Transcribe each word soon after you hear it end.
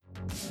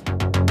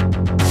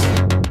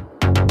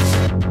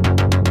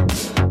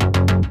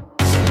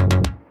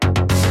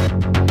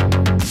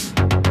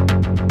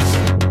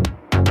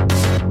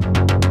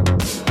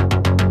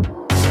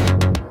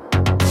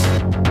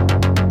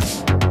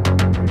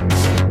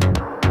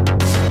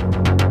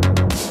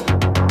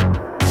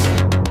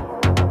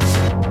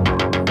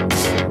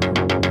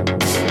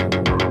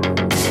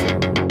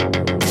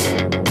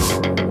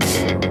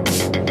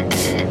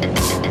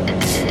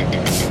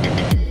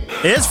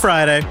It's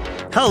Friday.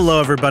 Hello,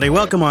 everybody.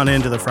 Welcome on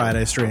into the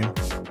Friday stream.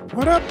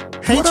 What up?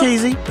 Hey, What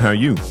Cheesy. up? How are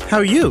you? How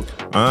are you?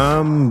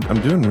 I'm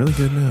doing really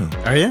good now.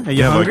 Are you? Are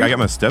you hungry? I got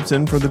my steps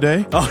in for the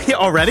day. Oh, yeah,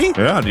 already?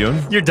 Yeah,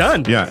 dude. You're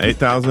done. Yeah,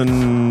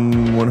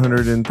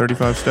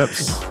 8,135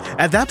 steps.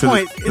 At that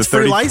point, it's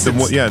free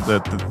license.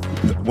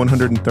 The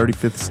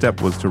 135th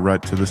step was to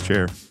ride to this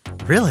chair.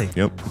 Really?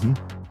 Yep. Mm-hmm.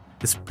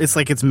 It's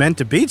like it's meant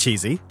to be,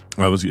 Cheesy.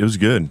 It was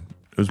good.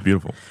 It was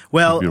beautiful.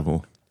 Well,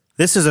 beautiful.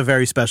 This is a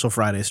very special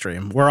Friday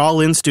stream. We're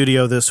all in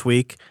studio this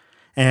week,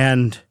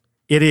 and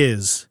it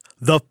is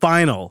the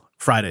final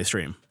Friday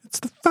stream.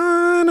 It's the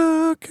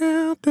final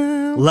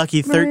countdown.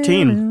 Lucky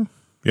 13.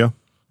 Yeah.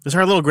 It's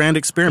our little grand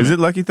experiment. Is it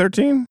Lucky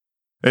 13?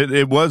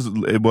 It was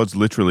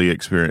literally an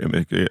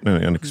experiment. The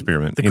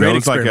Great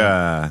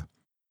experiment. Like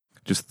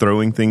just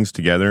throwing things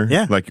together.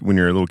 Yeah. Like when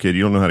you're a little kid,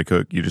 you don't know how to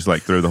cook. You just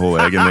like throw the whole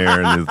egg in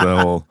there, and there's the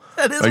whole.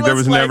 That is like there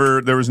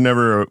was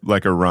never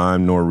like a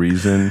rhyme nor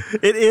reason.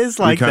 It is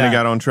like we kind of that.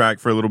 got on track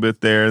for a little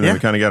bit there, then Yeah. we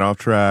kind of got off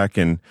track,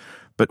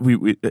 but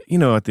we at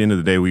the end of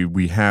the day,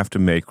 we have to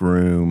make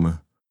room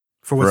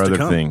for what's other to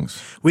come.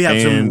 things. We have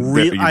some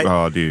real.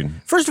 Oh, dude!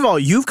 First of all,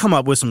 you've come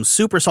up with some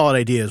super solid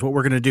ideas. What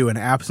we're going to do in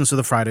absence of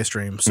the Friday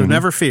stream, so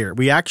never fear.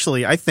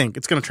 I think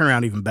it's going to turn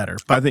around even better.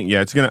 But I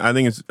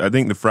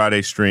think the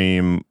Friday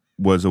stream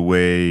was a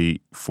way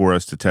for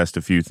us to test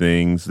a few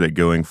things that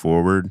going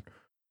forward,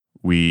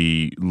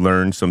 we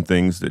learned some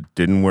things that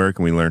didn't work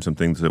and we learned some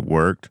things that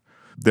worked.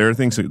 There are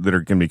things that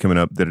are going to be coming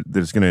up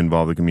that's going to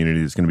involve the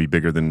community that's going to be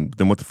bigger than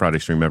what the Friday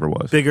stream ever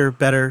was. bigger,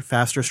 better,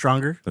 faster,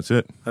 stronger. That's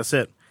it. That's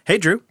it. Hey,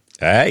 Drew.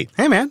 Hey.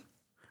 Hey, man.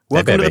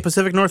 Welcome to baby. the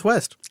Pacific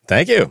Northwest.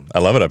 Thank you. I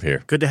love it up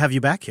here. Good to have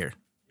you back here.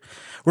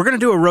 We're going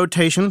to do a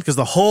rotation because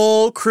the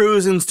whole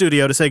crew's in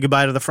studio to say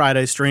goodbye to the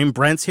Friday stream.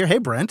 Brent's here. Hey,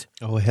 Brent.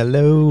 Oh,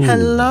 hello.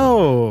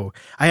 Hello.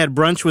 I had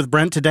brunch with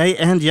Brent today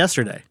and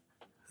yesterday.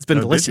 It's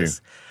been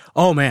delicious.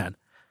 Oh, man.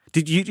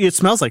 It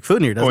smells like food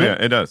in here, doesn't it? Oh, yeah,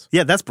 it does.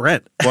 Yeah, that's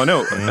Brent. Well,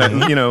 no,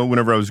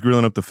 whenever I was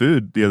grilling up the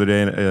food the other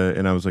day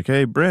and I was like,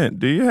 hey, Brent,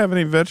 do you have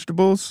any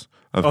vegetables?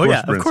 Of course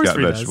of Brent's course got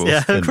he does. vegetables.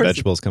 Yeah, And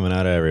vegetables coming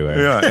out of everywhere.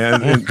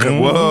 Yeah, and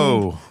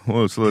whoa,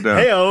 slow down.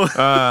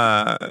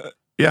 Heyo.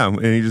 Yeah,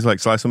 and he just like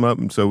sliced them up.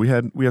 And so we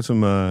had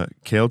some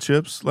kale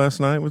chips last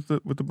night with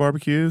the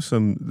barbecue,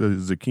 the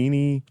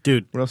zucchini.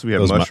 Dude. What else do we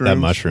have? Those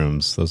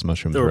mushrooms. Those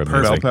mushrooms They were were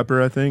perfect. amazing. Bell pepper,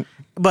 I think.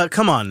 But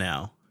come on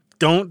now.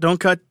 Don't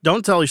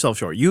sell yourself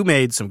short. You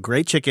made some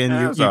great chicken.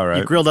 That was all right.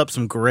 You grilled up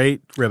some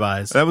great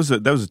ribeyes. That was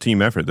a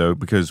team effort though,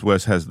 because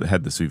Wes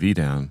had the sous vide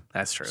down.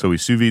 That's true. So we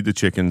sous vide the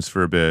chickens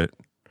for a bit. It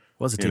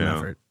was a team know,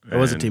 effort. It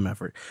was a and- team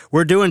effort.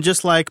 We're doing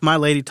just like my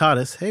lady taught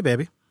us. Hey,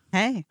 baby.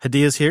 Hey.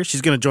 Hadia's here.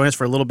 She's going to join us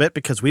for a little bit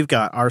because we've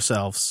got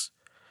ourselves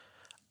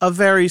a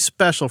very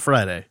special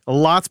Friday. A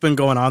lot's been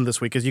going on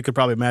this week, as you could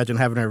probably imagine,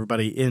 having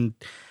everybody in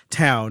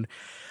town.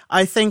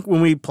 I think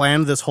when we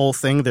planned this whole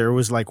thing, there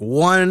was like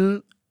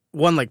one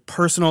like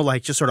personal,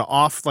 like just sort of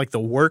off like the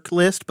work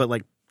list, but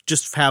like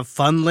just have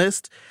fun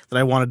list that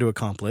I wanted to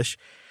accomplish.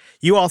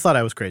 You all thought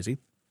I was crazy.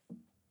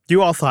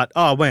 You all thought,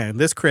 oh man,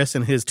 this Chris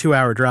and his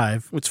 2-hour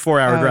drive, it's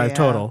 4-hour drive yeah.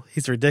 total.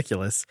 He's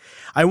ridiculous.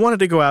 I wanted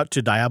to go out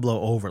to Diablo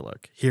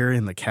Overlook here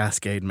in the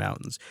Cascade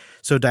Mountains.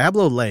 So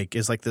Diablo Lake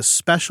is like this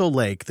special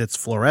lake that's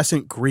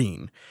fluorescent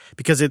green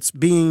because it's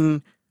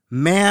been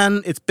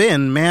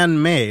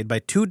man-made by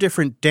 2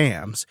 different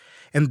dams.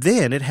 And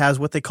then it has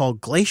what they call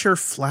glacier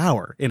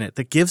flower in it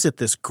that gives it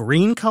this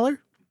green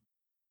color.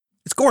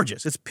 It's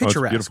gorgeous. It's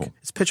picturesque. beautiful.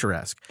 It's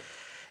picturesque.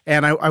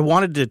 And I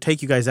wanted to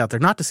take you guys out there,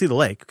 not to see the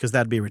lake, because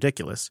that'd be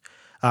ridiculous.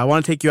 I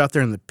want to take you out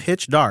there in the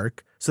pitch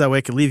dark so that way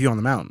I could leave you on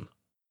the mountain.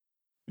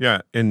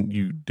 Yeah, and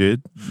you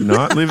did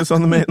not leave us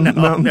on the mountain,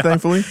 no.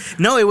 thankfully.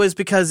 No, it was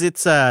because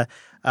it's, oh,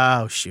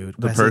 shoot.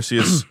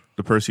 The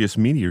Perseus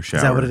meteor shower.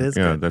 Is that what it is?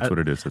 Yeah, Good. that's what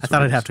it is. I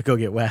thought I'd have to go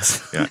get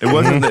Wes. Yeah, it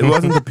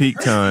wasn't the peak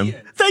time.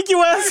 Thank you,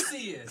 Wes.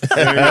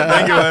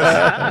 Thank you,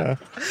 Wes.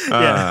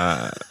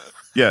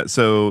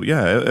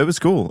 It was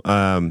cool.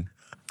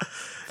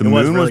 The It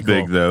was moon really was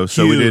big cool. though,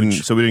 so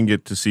Huge. we didn't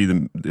get to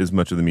see as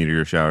much of the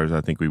meteor showers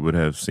I think we would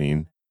have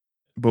seen.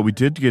 But we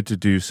did get to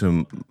do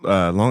some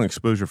long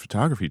exposure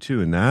photography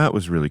too, and that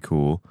was really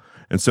cool.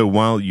 And so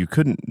while you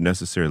couldn't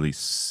necessarily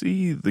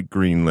see the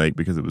green lake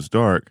because it was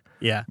dark,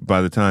 Yeah.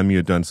 by the time you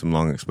had done some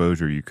long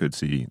exposure, you could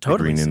see Totally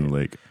the green see in the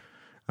lake.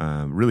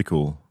 Really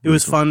cool. It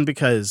was fun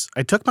because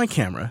I took my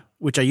camera,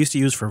 which I used to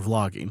use for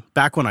vlogging,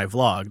 back when I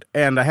vlogged,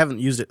 and I haven't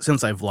used it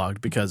since I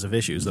vlogged because of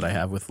issues that I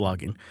have with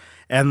vlogging.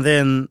 And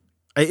then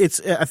I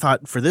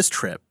thought for this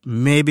trip,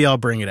 maybe I'll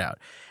bring it out.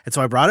 And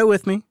so I brought it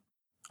with me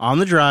on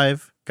the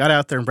drive, got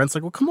out there, and Brent's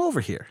like, well, come over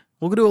here.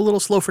 We'll do a little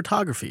slow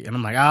photography. And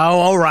I'm like, oh,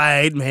 all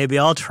right, maybe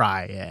I'll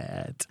try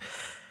it.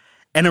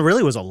 And it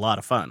really was a lot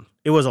of fun.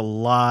 It was a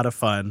lot of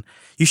fun.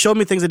 You showed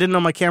me things I didn't know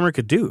my camera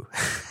could do.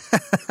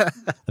 I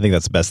think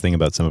that's the best thing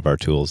about some of our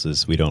tools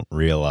is we don't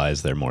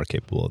realize they're more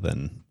capable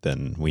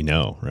than we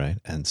know, right?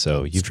 And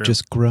so you've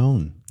just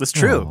grown. That's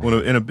true. Well,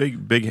 and a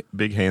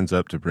big hands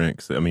up to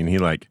Brent. I mean, he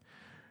like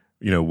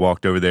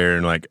walked over there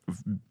and like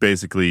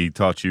basically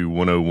taught you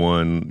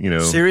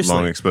 101, Seriously?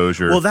 long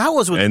exposure. Well, that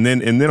was what, and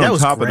then on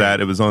was top of great.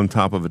 that, it was on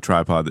top of a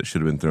tripod that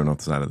should have been thrown off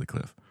the side of the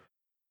cliff.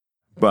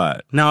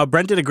 But Now,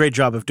 Brent did a great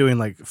job of doing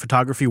like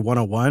photography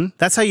 101.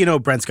 That's how you know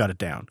Brent's got it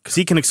down because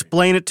he can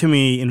explain it to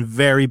me in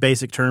very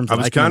basic terms. I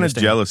that was can kind of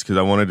understand. jealous because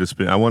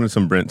I wanted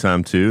some Brent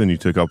time too, and you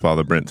took up all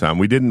the Brent time.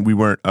 We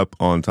weren't up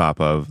on top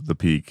of the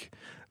peak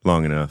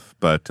long enough,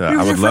 but We were I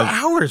would there for love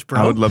hours,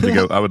 bro. I would love to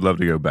go. I would love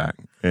to go back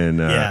and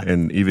Yeah.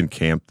 and even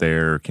camp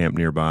there, or camp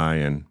nearby,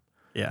 and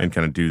Yeah. and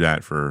kind of do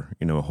that for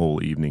a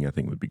whole evening. I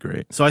think would be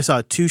great. So I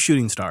saw 2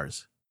 shooting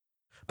stars.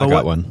 I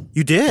got one.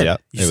 You did? Yeah,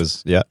 You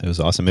it was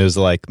awesome. It was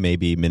like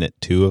maybe minute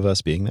 2 of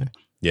us being there.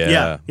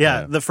 Yeah.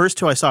 The first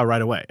 2 I saw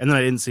right away, and then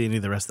I didn't see any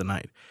the rest of the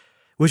night,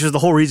 which is the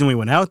whole reason we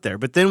went out there.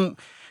 But then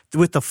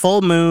with the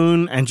full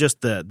moon and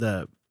just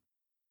the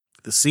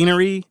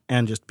scenery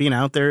and just being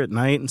out there at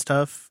night and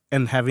stuff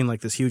and having like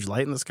this huge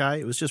light in the sky,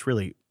 it was just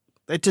really,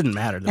 it didn't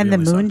matter. that And we the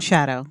only saw moon it.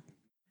 shadow.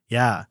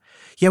 Yeah.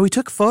 Yeah, we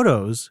took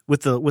photos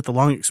with the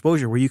long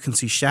exposure where you can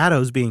see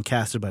shadows being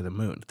casted by the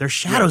moon. There's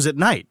shadows at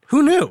night.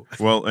 Who knew?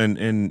 Well,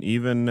 and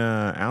even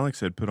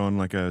Alex had put on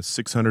like a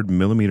 600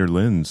 millimeter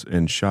lens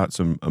and shot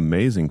some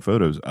amazing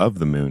photos of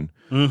the moon,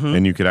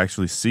 and you could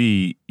actually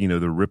see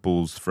the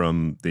ripples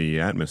from the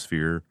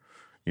atmosphere,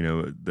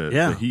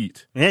 the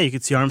heat. Yeah, you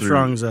could see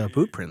Armstrong's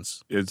boot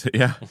prints. It's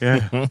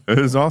it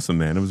was awesome,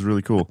 man. It was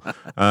really cool.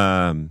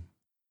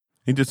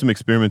 He did some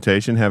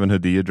experimentation, having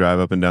Hadia drive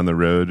up and down the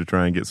road to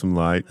try and get some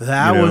light.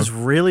 That was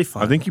really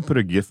fun. I think you put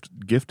a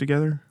GIF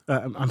together.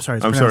 I'm sorry.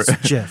 It's I'm pronounced sorry.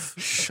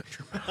 GIF.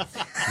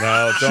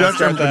 No, don't Shut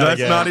start that Let's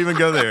again. not even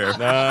go there.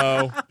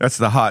 No. That's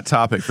the hot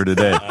topic for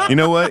today. You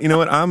know what?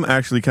 I'm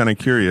actually kind of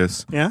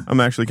curious. Yeah? I'm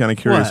actually kind of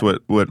curious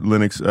what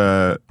Linux,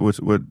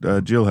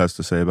 what Jill has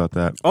to say about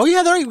that. Oh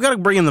yeah, there you got to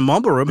bring in the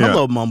mumble room. Yeah.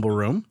 Hello, mumble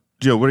room.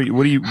 Jill, what do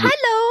you?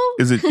 Hello.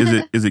 Is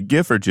it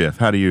GIF or GIF?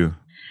 How do you?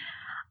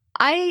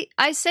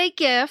 I say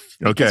GIF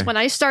because Okay. when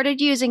I started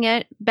using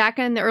it back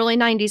in the early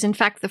 90s, in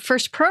fact, the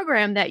first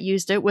program that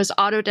used it was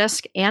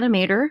Autodesk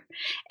Animator,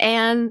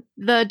 and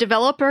the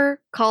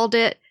developer called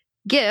it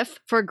GIF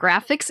for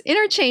graphics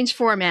interchange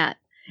format.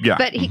 Yeah.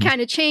 But he kind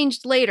of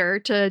changed later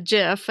to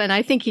GIF, and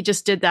I think he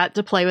just did that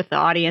to play with the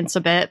audience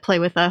a bit, play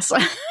with us.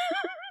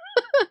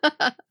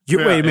 Yeah,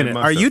 Wait a it minute.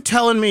 must Are have. you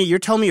telling me? You're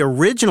telling me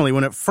originally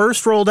when it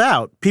first rolled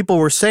out, people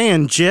were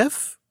saying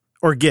GIF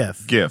or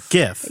GIF? GIF.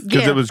 GIF. Because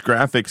GIF. it was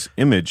graphics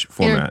image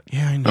format.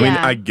 Yeah, I know. I mean,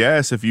 Yeah. I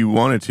guess if you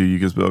wanted to, you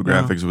could spell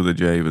graphics with a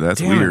J, but that's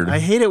Damn it. weird. I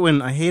hate it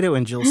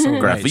when Jill's so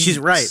right. Graphics. She's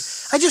right.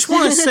 I just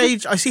want to say.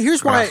 I see.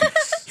 Here's why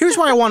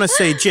I want to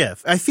say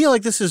GIF. I feel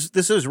like this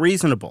is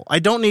reasonable. I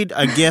don't need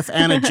a GIF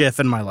and a GIF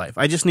in my life.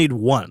 I just need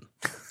one.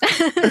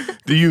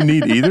 Do you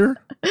need either?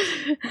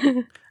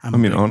 I'm I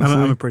mean, honestly.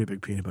 I'm a pretty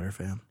big peanut butter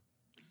fan.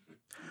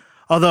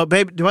 Although,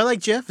 babe, do I like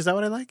GIF? Is that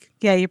what I like?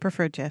 Yeah, you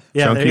prefer GIF.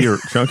 Yeah, there you-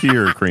 chunky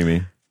or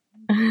creamy?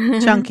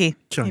 Chunky.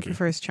 Chunky. He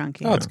prefers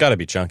chunky. Oh, it's got to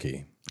be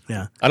chunky.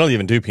 Yeah. I don't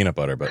even do peanut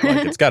butter, but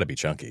like it's got to be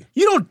chunky.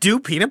 You don't do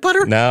peanut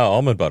butter? No,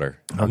 almond butter.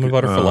 Almond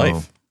butter for Oh.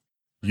 life.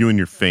 You and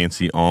your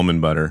fancy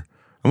almond butter.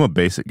 I'm a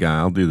basic guy.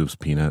 I'll do those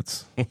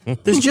peanuts.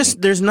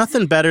 There's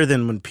nothing better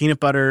than when peanut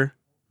butter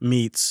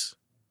meets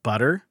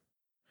butter.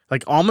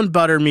 Like almond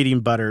butter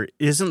meeting butter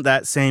isn't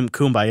that same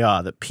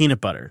kumbaya that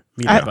peanut butter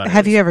meeting butter.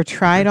 Have is. you ever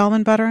tried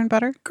almond butter and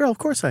butter? Girl, of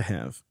course I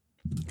have.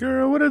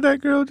 Girl, what did that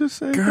girl just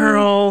say?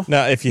 Girl.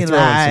 Now, if you He throw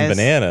in some lies.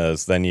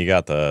 bananas, then you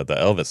got the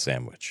Elvis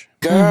sandwich.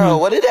 Girl,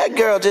 what did that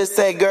girl just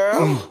say,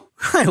 girl?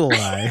 I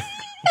lie.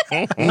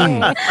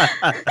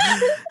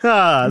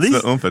 That's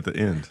these the oomph at the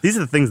end. are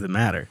the things that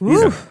matter.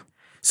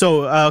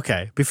 So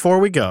okay, before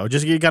we go,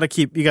 just you gotta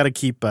keep me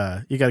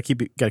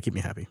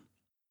happy.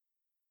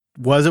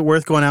 Was it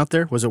worth going out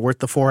there? Was it worth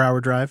the 4-hour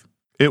drive?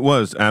 It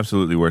was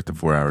absolutely worth the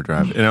 4-hour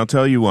drive. And I'll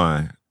tell you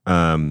why.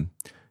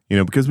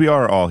 Because we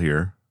are all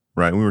here,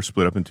 right? And we were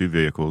split up in 2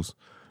 vehicles.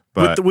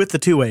 But With the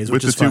two ways, with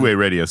which the is fun. two-way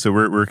radio. So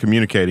we're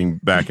communicating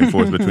back and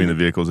forth between the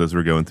vehicles as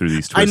we're going through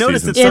these twisties. I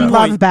noticed and that stuff. In some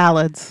love point-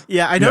 ballads.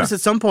 Yeah, I noticed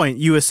at some point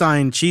you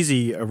assigned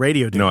Cheesy a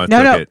radio duty. No, I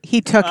No, took it. he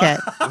took it.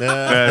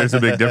 There's a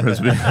big difference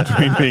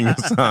between being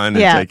assigned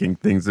and Yeah. taking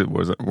things that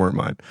weren't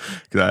mine.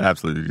 Because I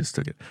absolutely just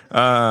took it.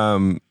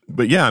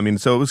 But yeah, I mean,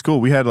 so it was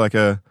cool. We had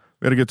a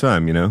good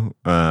time.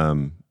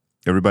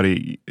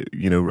 Everybody,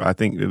 I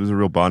think it was a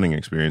real bonding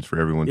experience for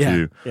everyone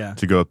too. Yeah.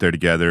 To go up there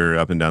together,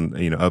 up and down,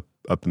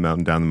 up the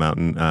mountain, down the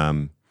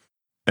mountain.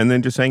 And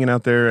then just hanging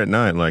out there at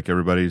night, like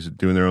everybody's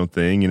doing their own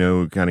thing.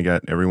 Kind of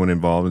got everyone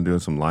involved in doing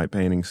some light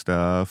painting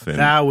stuff. And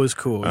That was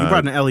cool. You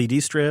brought an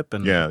LED strip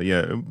and yeah,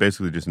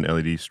 basically just an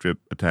LED strip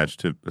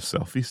attached to a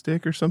selfie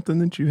stick or something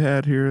that you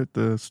had here at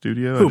the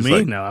studio. Who, I just, me?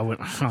 like, No, I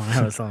wouldn't. I don't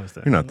have a selfie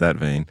stick. You're not that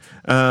vain.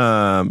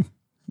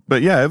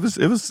 But yeah, it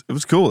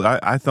was cool.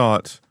 I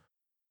thought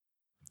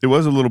it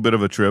was a little bit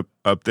of a trip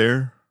up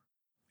there.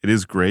 It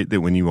is great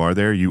that when you are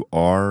there, you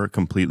are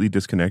completely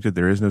disconnected.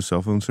 There is no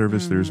cell phone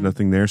service. There's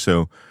nothing there.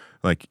 So,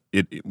 like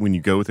when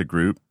you go with a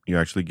group, you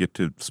actually get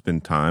to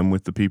spend time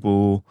with the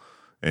people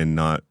and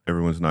not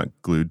everyone's not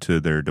glued to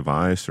their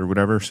device or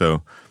whatever.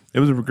 So it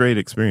was a great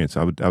experience.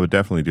 I would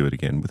definitely do it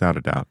again, without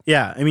a doubt.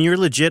 Yeah, I mean, you're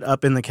legit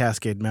up in the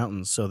Cascade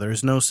Mountains, so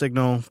there's no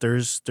signal.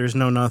 There's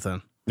no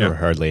nothing. There were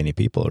hardly any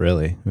people,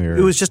 really. It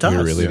was just us. We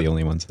were really Yeah. the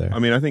only ones there. I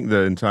mean, I think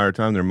the entire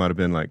time there might have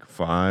been like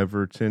 5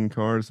 or 10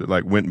 cars that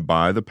like went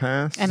by the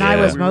pass. And I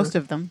was We most were-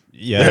 of them.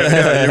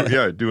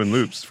 yeah, doing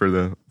loops for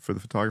the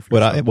photography.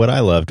 What I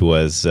loved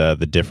was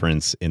the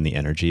difference in the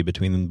energy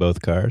between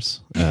both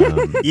cars.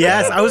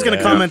 Yes, I was going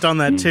to comment on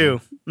that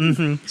too.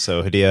 Hmm.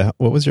 So, Hadia,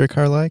 what was your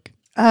car like?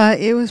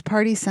 It was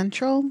Party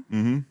Central.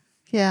 Mm-hmm.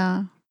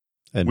 Yeah.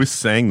 And We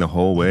sang the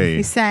whole way.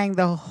 We sang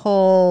the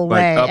whole Like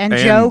way. up And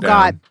and Joe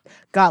down.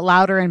 got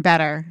louder and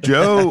better.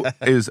 Joe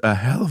is a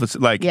hell of a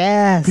like.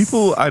 Yes.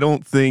 People, I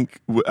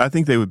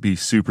think they would be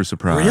super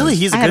surprised. Really?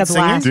 He's a I had good a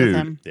blast singer? with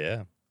Dude. him.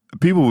 Yeah.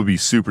 People would be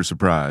super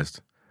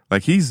surprised.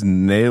 Like he's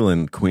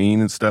nailing Queen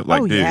and stuff.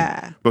 Like, Oh, dude,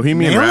 yeah.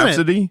 Bohemian Nailing it.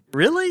 Rhapsody,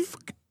 Really?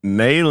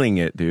 nailing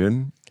it,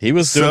 dude. He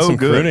was doing So some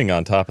good. crooning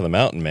on top of the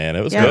mountain, man.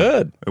 It was Yeah.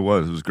 good. It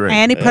was great.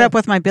 And he put up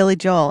with my Billy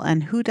Joel.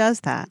 And who does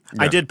that?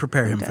 I did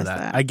prepare him Who for does that.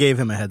 that? I gave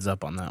him a heads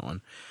up on that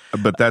one.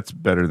 But that's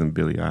better than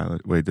Billie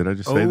Eilish. Wait, did I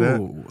just say that?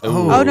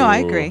 Oh, no, I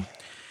agree.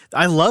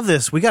 I love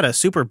this. We got a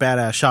super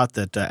badass shot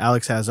that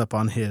Alex has up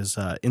on his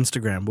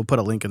Instagram. We'll put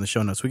a link in the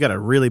show notes. We got a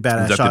really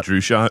badass Is that shot. the Drew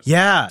shot?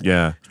 Yeah.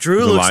 Yeah. Drew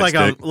The looks light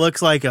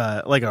like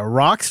stick. like a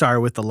rock star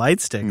with the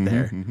light stick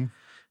there. Mhm.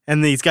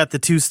 And he's got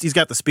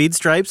the speed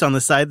stripes on the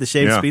side, the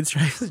shaved Yeah. speed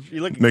stripes.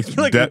 You're looking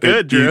That-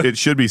 good, Drew. It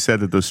should be said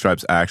that those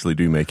stripes actually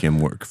do make him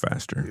work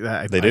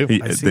faster. They do.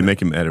 They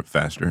make him edit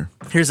faster.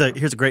 Here's a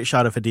great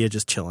shot of Hadia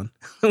just chilling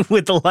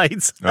with the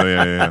lights. Oh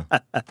yeah.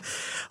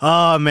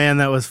 Oh man,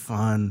 that was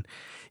fun.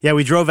 Yeah,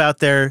 we drove out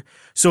there.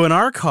 So in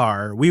our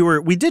car,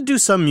 we did do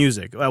some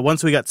music.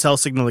 Once we got cell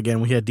signal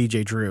again, we had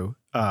DJ Drew,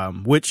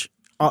 which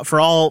for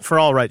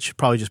all right should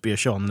probably just be a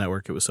show on the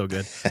network. It was so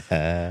good.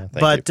 Thank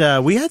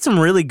But we had some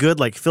really good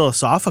like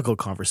philosophical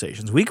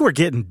conversations. We were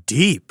getting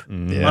deep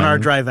Yeah. on our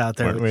drive out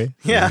there. Weren't we?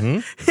 Yeah,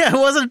 Mhm. yeah. It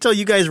wasn't until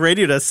you guys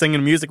radioed us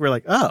singing music we're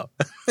like, oh,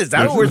 is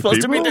that what we're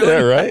supposed to be People? doing?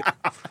 Yeah, right?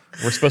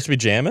 We're supposed to be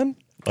jamming?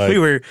 Like,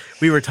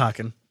 We were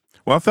talking.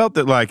 Well, I felt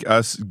that like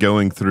us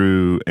going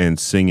through and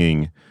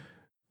singing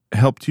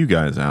helped you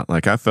guys out.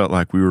 Like I felt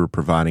like we were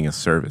providing a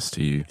service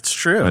to you It's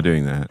true. by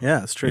doing that.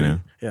 Yeah, it's true. You know?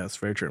 Yeah, it's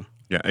very true.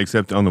 Yeah,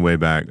 except on the way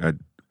back, I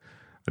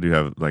do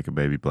have like a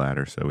baby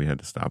bladder, so we had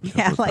to stop. A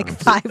Yeah, couple of like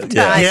times. 5 times.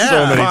 Yeah,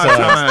 so many 5 times.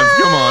 times.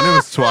 Come on, it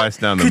was twice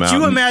down the Could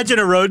mountain. you imagine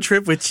a road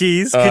trip with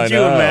cheese? I Could you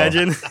know.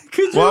 imagine?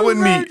 Could you Well, I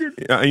wouldn't imagine?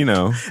 be. You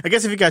know. I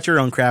guess if you got your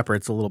own crapper,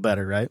 it's a little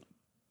better, right?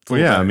 It's a Well,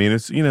 little yeah. I better. mean,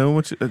 it's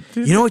what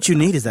dude, You know what you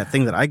need is that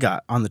thing that I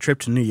got on the trip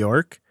to New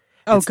York.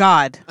 Oh,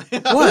 God.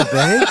 What,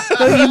 babe?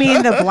 So you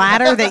mean the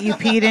bladder that you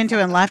peed into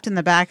and left in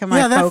the back of my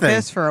Yeah, that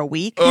Focus thing. for a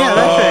week? Yeah,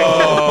 that thing.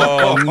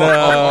 Oh,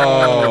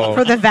 no.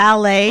 For the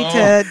valet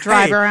to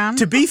drive Hey, around?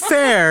 To be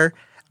fair,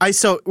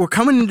 we're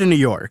coming into New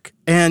York,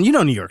 and you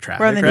know New York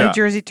traffic, We're on the right? New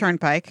Jersey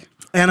Turnpike.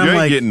 And you I'm ain't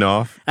like, getting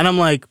off.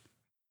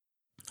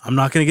 I'm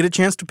not going to get a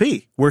chance to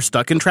pee. We're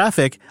stuck in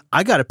traffic.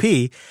 I got to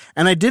pee,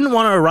 and I didn't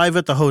want to arrive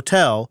at the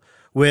hotel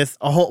with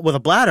a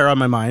bladder on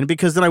my mind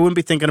because then I wouldn't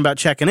be thinking about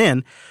checking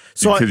in.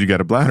 So Because you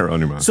got a bladder on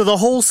your mouth. So the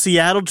whole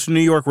Seattle to New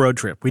York road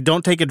trip, we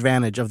don't take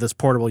advantage of this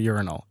portable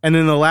urinal. And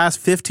in the last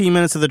 15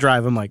 minutes of the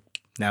drive, I'm like,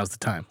 now's the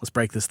time. Let's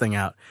break this thing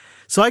out.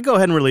 So I go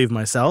ahead and relieve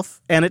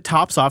myself, and it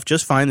tops off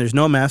just fine. There's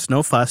no mess,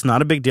 no fuss,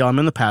 not a big deal. I'm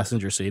in the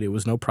passenger seat. It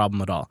was no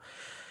problem at all.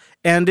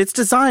 And it's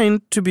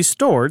designed to be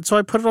stored, so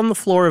I put it on the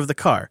floor of the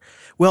car.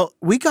 Well,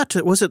 we got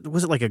to was it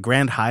like a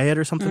Grand Hyatt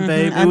or something,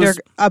 babe?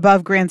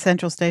 Above Grand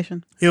Central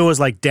Station. It was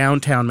like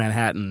downtown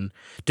Manhattan.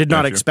 Did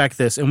not Gotcha. expect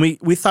this. And we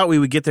thought we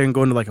would get there and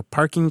go into like a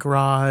parking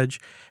garage,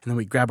 and then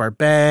we'd grab our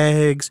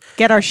bags.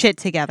 Get our shit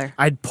together.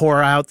 I'd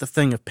pour out the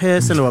thing of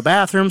piss into a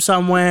bathroom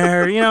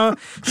somewhere. You know,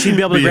 she'd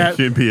be able to grab.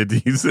 She'd be a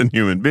decent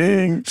human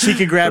being. She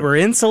could grab her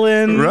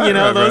insulin. Right, you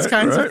know, right, those right,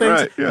 kinds of right,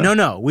 things. right, yeah.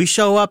 No. We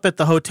show up at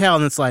the hotel,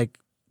 and it's like,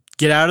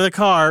 get out of the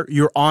car.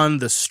 You're on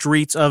the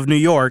streets of New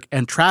York,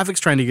 and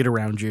traffic's trying to get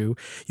around you.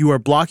 You are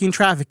blocking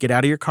traffic. Get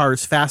out of your car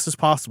as fast as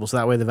possible, so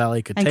that way the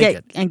valet could And take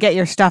it. get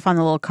your stuff on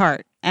the little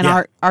cart. And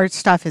Yeah. our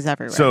stuff is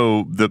everywhere.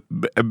 So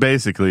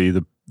basically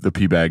the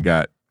pee bag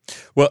got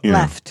Well, you know,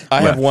 Left. I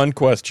have left. one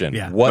question.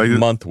 Yeah. What Like-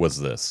 month was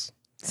this?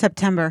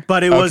 September.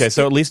 But it was Okay,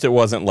 so at least it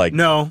wasn't like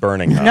No.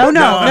 burning hot.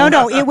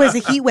 No. It was a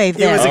heat wave it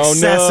there. was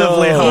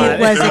excessively hot. It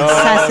was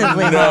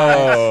excessively hot.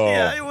 No.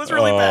 Yeah, it was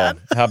really bad.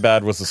 How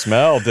bad was the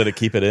smell? Did it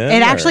keep it in? It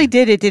or- actually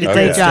did. It did a Okay.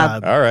 great Its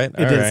job. All right. It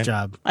did its right.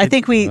 job. I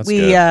think we That's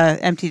good.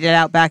 emptied it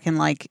out back in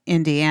like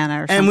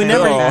Indiana or something. And we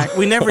never Oh.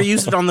 we never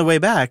used it on the way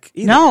back.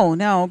 Either.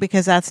 No,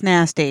 because that's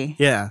nasty.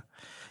 Yeah.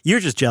 You're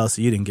just jealous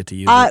that you didn't get to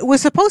use It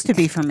was supposed to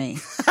be for me.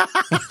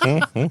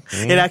 it.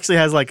 It actually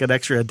has like an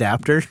extra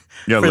adapter.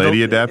 yeah, for the-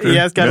 lady adapter.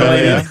 Yeah, it's got Oh, a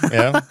lady. yeah.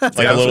 Yeah. Like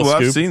Yeah, a little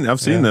well, scoop. I've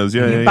seen those.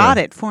 Yeah, You yeah, bought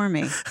yeah. it for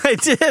me. I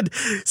did.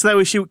 So that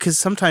way because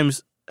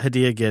sometimes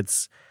Hadia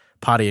gets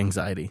potty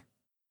anxiety.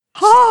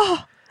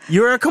 Oh,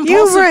 You're a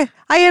compulsive.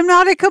 I am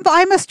not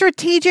I'm a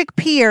strategic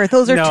peer.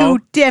 Those are No.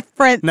 two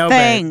different No,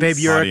 things. babe,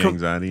 you're Body a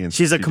anxiety and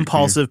she's a strategic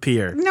compulsive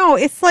peer. No,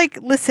 it's like,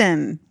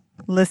 listen.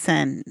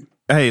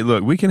 Hey,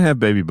 look, we can have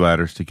baby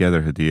bladders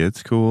together, Hadia.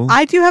 It's cool.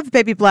 I do have a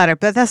baby bladder,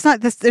 but that's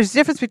not. There's a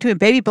difference between a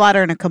baby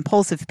bladder and a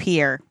compulsive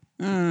peer.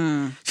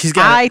 She's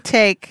got.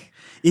 E-,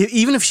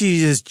 Even if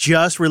she has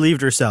just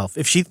relieved herself,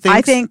 if she thinks,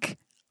 I think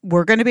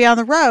we're going to be on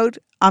the road.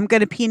 I'm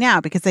going to pee now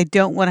because I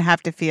don't want to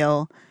have to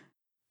feel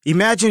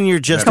imagine you're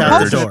just out the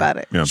compulsive door. about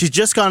it. Yeah. She's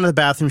just gone to the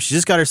bathroom. She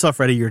just got herself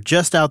ready. You're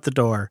just out the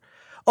door.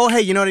 Oh,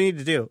 hey, you know what I need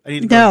to do? I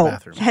need to go to the No,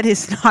 bathroom. that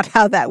is not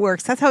how that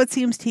works. That's how it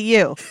seems to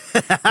you,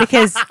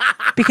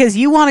 because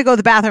you want to go to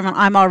the bathroom and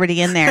I'm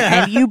already in there,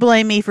 and you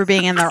blame me for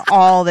being in there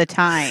all the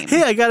time.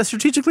 Hey, I got to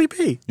strategically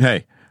pee.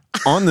 Hey,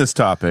 on this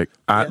topic,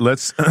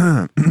 let's,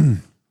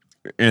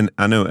 and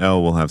I know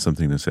Elle will have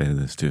something to say to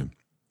this too.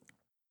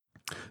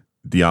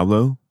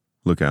 Diablo,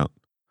 look out.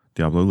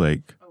 Diablo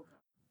Lake.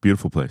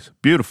 Beautiful place.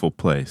 Beautiful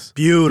place.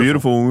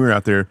 Beautiful. When we were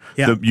out there,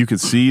 Yeah. you could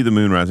see the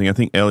moon rising. I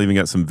think Elle even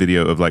got some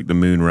video of like the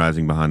moon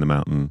rising behind the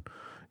mountain,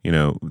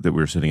 that we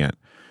were sitting at.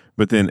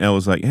 But then Elle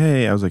was like,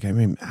 hey, I was like, I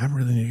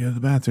really need to go to the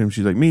bathroom.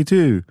 She's like, me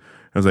too.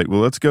 I was like,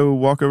 well, let's go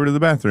walk over to the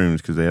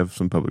bathrooms because they have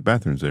some public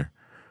bathrooms there.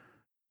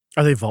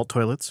 Are they vault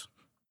toilets?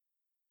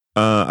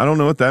 I don't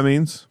know what that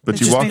means, but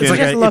It you just walk means in.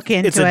 just look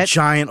into it's a it.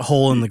 giant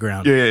hole in the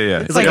ground. Yeah.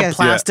 It's like like a a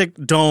plastic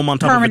dome on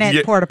top permanent of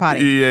it. porta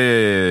potty.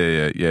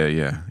 Yeah.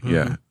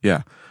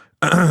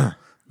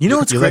 You know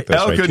what's You great? like those,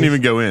 Elle right, couldn't Keith?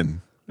 even go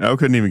in. Elle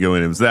couldn't even go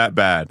in. It was that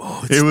bad.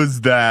 It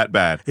was that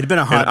bad. It'd been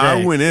a hot and I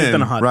day. went It's in,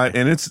 been a hot right,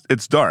 day. and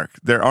it's dark.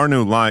 There are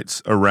no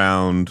lights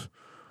around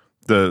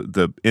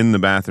the in the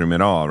bathroom at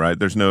all, right?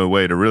 There's no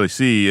way to really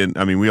see. And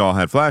I mean, we all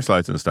had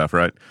flashlights and stuff,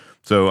 right?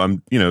 So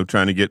I'm,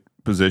 trying to get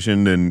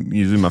positioned and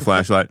using my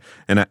flashlight,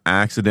 and I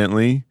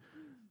accidentally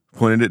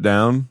pointed it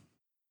down.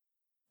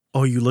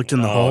 Oh, you looked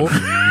in the hole?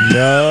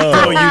 No.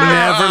 Bro, you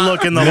never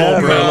look in the hole,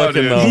 Never bro. look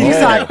in the You hole.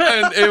 saw-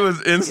 And it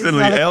was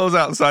instantly, Elle's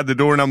outside the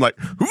door, and I'm like,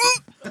 and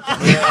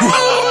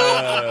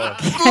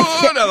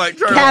I like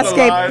turn on the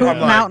Cascade light, Poop I'm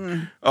like,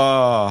 Mountain.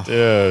 oh,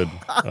 Dude.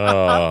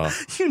 Oh.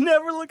 You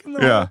never look in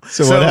the yeah. hole.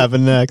 So what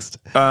happened next?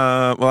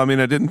 Well, I mean,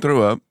 I didn't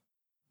throw up,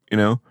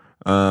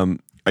 I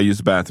used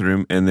the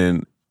bathroom and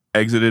then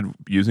exited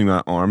using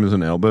my arm as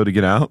an elbow to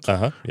get out.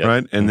 Uh-huh. Yep.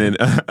 Right. And then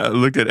I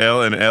looked at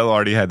Elle, and Elle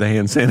already had the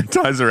hand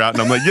sanitizer out.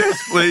 And I'm like, yes,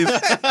 please.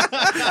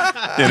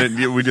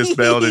 And we just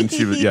bailed. And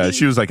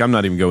she was like, I'm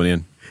not even going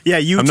in. Yeah,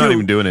 you I'm two, not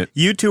even doing it.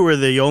 You two were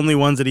the only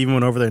ones that even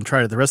went over there and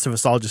tried it. The rest of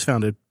us all just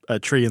found a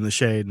tree in the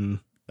shade. And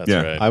That's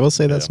Yeah. right. I will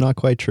say that's not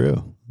quite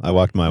true. I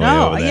walked my way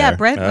No, over there. yeah,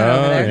 Brent went Oh,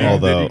 over there. yeah.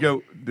 Although- Did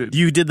you go?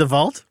 you did the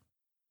vault?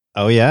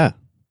 Oh yeah,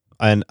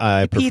 and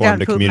I You peed on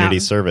performed a Poop community Mountain.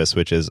 service,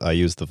 which is I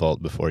used the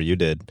vault before you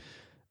did.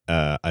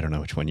 I don't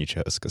know which one you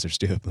chose because there's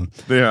two of them.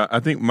 Yeah, I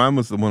think mine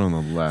was the one on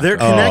the left. They're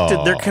connected.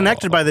 Oh. They're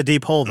connected by the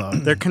deep hole, though.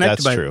 They're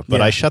connected That's by. true, but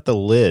yeah. I shut the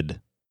lid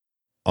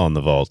on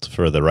the vault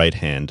for the right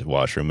hand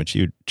washroom, which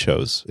you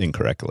chose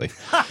incorrectly.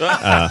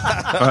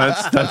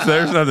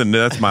 There's nothing.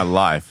 That's my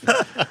life.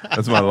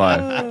 That's my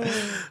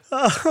life.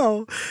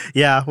 Oh,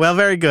 yeah. Well,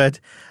 very good.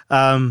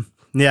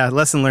 Yeah,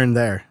 lesson learned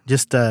there.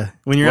 Just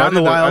when you're Well, out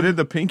in the I wild, did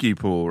the pinky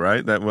pool,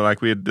 right? That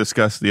like we had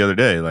discussed the other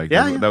day. Like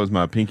Yeah. that was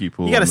my pinky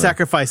pool. you got to on the-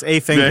 sacrifice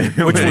a finger.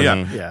 Yeah, Which one?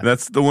 yeah. Yeah.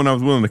 That's the one I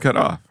was willing to cut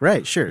off.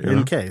 Right. Sure. You In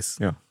know? case.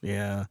 Yeah.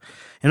 Yeah.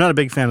 I'm not a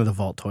big fan of the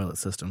vault toilet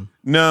system.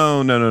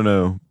 No.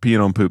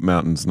 Peeing on Poop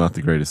Mountain's not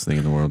the greatest thing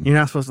in the world. You're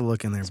not supposed to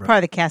look in there, bro.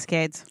 Probably the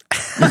Cascades.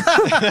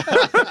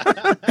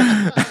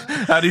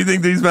 How do you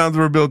think these mountains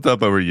were built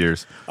up over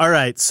years? All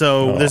right,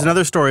 so there's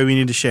another story we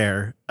need to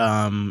share,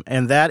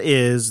 and that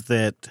is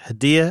that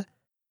Hadia,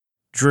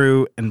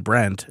 Drew, and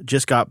Brent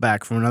just got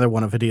back from another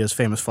one of Hadia's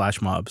famous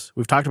flash mobs.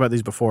 We've talked about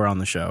these before on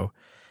the show,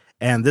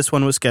 and this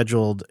one was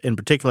scheduled in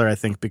particular, I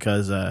think,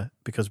 because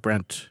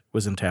Brent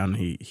was in town.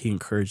 He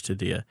encouraged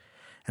Hadia,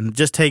 and it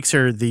just takes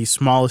her the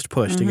smallest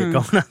push to get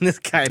going on this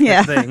kind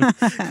Yeah. of thing.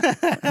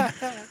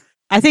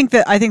 I think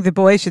the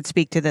boys should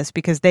speak to this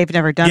because they've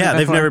never done it Yeah, before.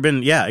 they've never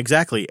been. Yeah,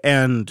 exactly.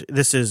 And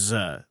this is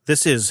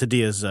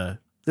Hadia's.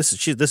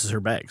 This is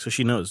her bag, so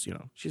she knows.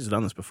 She's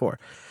done this before.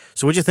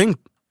 So what'd you think,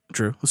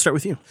 Drew? Let's start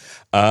with you.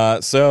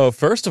 So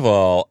first of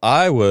all,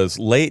 I was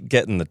late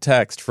getting the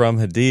text from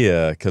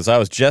Hadia because I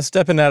was just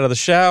stepping out of the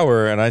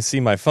shower and I see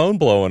my phone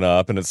blowing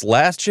up and it's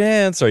last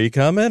chance. Are you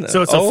coming?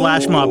 So it's a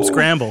flash mob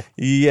scramble.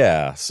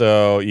 Yeah.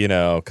 So,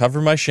 cover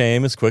my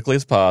shame as quickly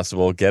as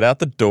possible, get out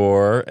the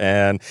door,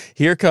 and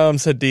here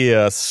comes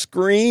Hadia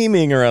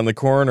screaming around the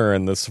corner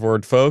in this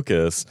Ford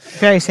Focus.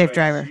 Very safe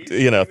driver.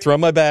 Throw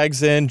my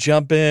bags in,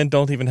 jump in,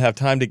 don't even have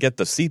time to get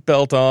the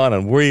seatbelt on,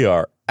 and we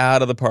are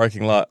out of the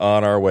parking lot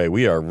on our way.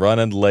 We are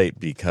running late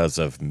because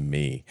of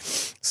me.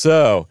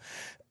 So,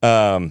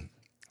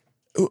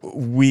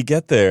 we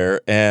get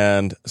there,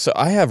 and so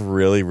I have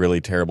really, really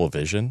terrible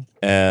vision.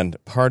 And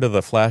part of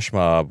the flash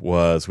mob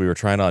was we were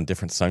trying on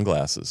different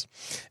sunglasses.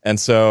 And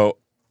so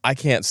I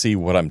can't see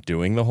what I'm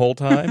doing the whole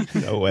time.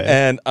 No way.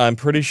 And I'm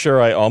pretty sure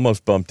I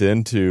almost bumped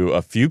into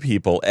a few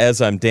people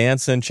as I'm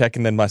dancing,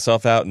 checking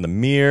myself out in the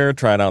mirror,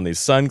 trying on these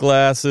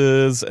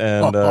sunglasses.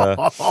 And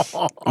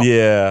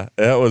yeah,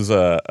 it was,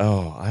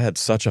 I had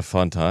such a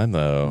fun time,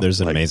 though. There's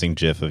an amazing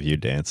GIF of you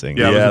dancing.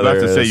 Yeah, I was Yeah, about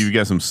there to say is. you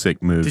got some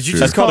sick moves. Did you too.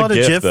 just called call a it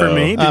a GIF, GIF for though.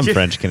 me? I'm Did you?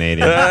 French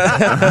Canadian.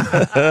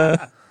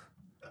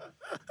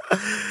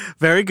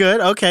 Very good.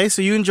 Okay,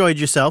 so you enjoyed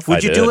yourself. Would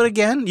I you do did. it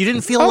again? You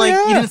didn't feel Oh, you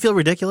yeah. didn't feel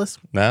ridiculous?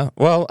 No?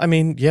 Well, I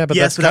mean, yeah, but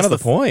Yes, that's kind of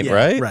the point, yeah,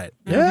 right? Right.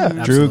 Yeah. Drew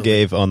Absolutely.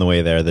 gave on the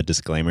way there the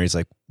disclaimer. He's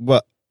like,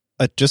 "Well,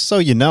 just so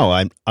you know,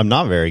 I'm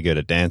not very good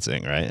at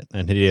dancing, right?"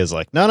 And he is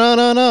like, "No.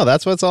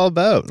 That's what it's all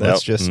about.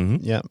 That's Yep. just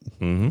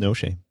Mhm. no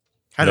shame."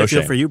 How No did it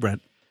feel shame. for you,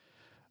 Brent?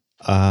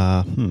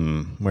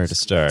 Where to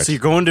start? So you're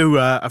going to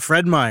a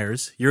Fred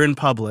Meyer's. You're in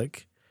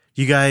public.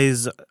 You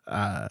guys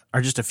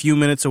are just a few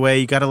minutes away.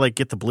 You got to like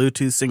get the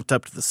Bluetooth synced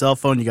up to the cell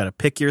phone. You got to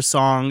pick your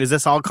song. Is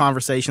this all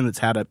conversation that's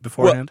had it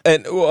beforehand?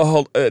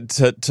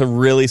 To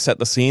really set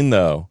the scene,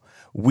 though,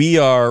 we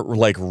are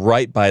like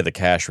right by the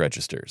cash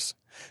registers.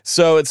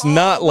 So it's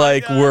not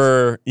like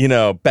we're,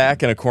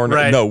 back in a corner.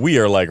 Right. No, we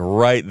are like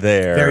right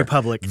there. Very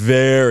public.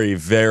 Very,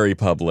 very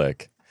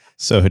public.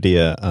 So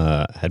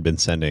Hadia had been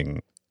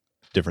sending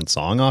different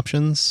song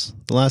options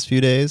the last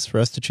few days for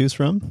us to choose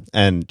from,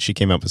 and she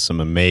came up with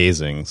some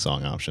amazing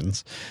song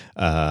options.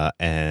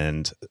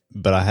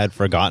 But I had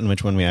forgotten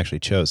which one we actually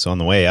chose. So on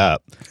the way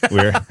up,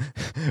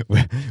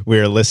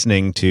 we're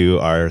listening to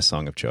our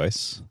song of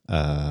choice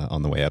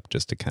on the way up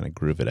just to kind of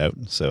groove it out.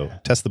 So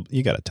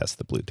you got to test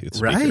the Bluetooth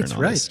speaker and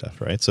all this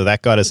stuff, right? So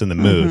that got us in the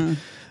mood.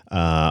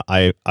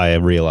 I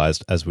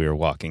realized as we were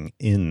walking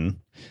in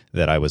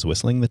that I was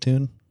whistling the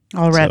tune.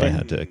 Already. So I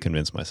had to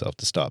convince myself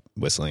to stop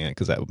whistling it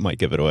because that might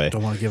give it away.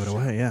 Don't want to give it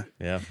away, yeah.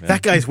 Yeah.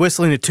 That guy's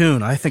whistling a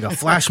tune. I think a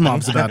flash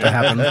mob's about to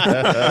happen.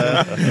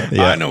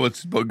 I know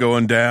what's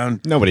going down.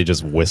 Nobody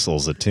just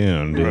whistles a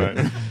tune, dude.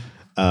 Right.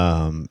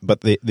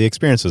 But the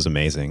experience was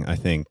amazing. I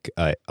think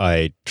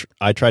I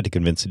tried to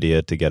convince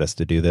Adia to get us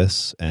to do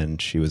this,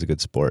 and she was a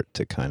good sport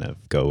to kind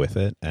of go with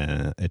it.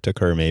 And it took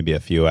her maybe a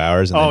few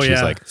hours, and then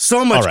she's like,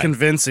 so much "All right.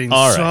 convincing.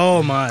 All right."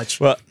 So much.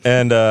 Well,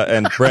 and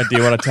Brent, do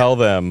you want to tell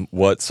them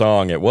what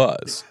song it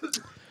was?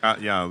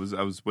 Yeah, I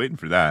was waiting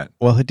for that.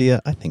 "Well,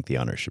 Hadia, I think the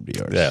honor should be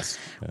yours." Yes.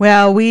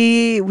 Well,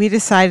 we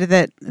decided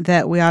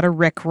that we ought to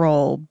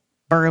rickroll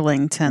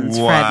Burlington's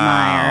Fred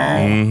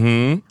Meyer.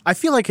 Mm-hmm. I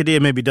feel like Hadia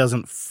maybe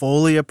doesn't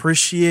fully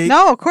appreciate.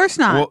 No, of course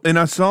not. Well, and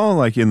I saw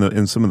like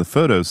in some of the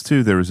photos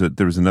too. There was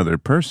another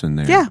person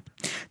there. Yeah,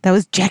 that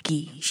was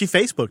Jackie. She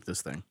Facebooked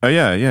this thing. Oh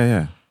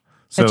yeah.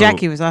 So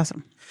Jackie was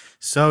awesome.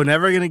 So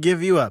never going to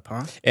give you up,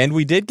 huh? And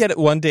we did get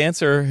one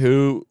dancer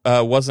who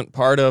wasn't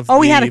part of Oh,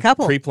 we the had a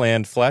couple.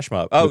 pre-planned flash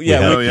mob. Oh, We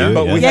yeah. had we- a few,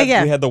 But we yeah. had, Yeah,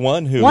 yeah. we had the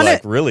one who One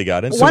of- really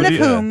got into one it. of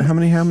whom- How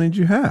many did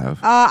you have?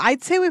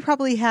 I'd say we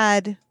probably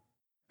had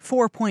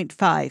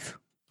 4.5.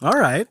 All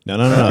right.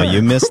 No.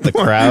 You missed the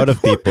crowd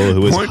of people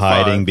who was 0.5.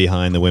 hiding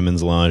behind the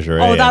women's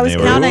lingerie. Oh, that and was they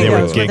counting were, they were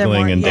those, but they're giggling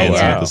more- and yeah, dancing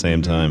yeah. at the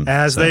same time.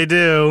 As they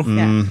do. Yeah.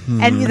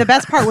 Mhm. And the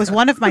best part was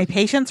one of my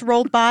patients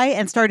rolled by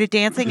and started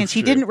dancing, and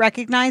she didn't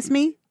recognize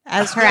me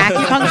as her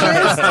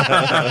acupuncturist.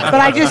 But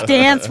I just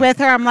danced with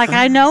her. I'm like,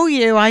 I know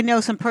you. I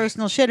know some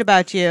personal shit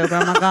about you, but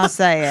I'm not gonna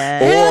say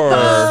it.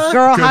 Or,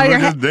 Girl, how We're your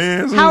just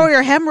dancing. how are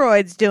your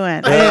hemorrhoids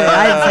doing?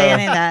 I didn't say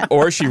any of that.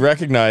 or she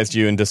recognized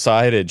you and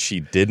decided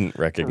she didn't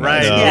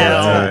recognize Right. you. No, Yeah. no,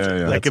 Yeah.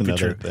 That That's could be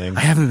another true. thing. I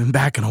haven't been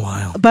back in a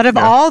while. But of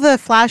all the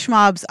flash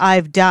mobs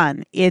I've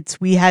done,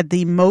 we had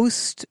the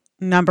most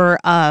number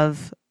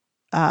of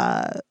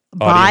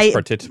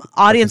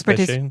Audience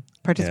participation.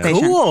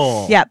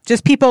 Cool. Yeah,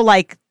 just people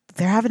like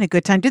they're having a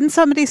good time. Didn't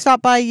somebody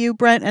stop by you,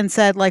 Brent, and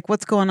said like,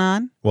 "What's going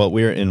on?" Well,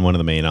 we were in one of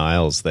the main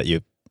aisles that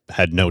you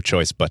had no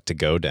choice but to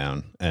go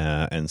down.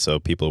 And so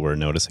people were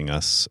noticing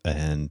us.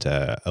 And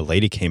a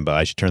lady came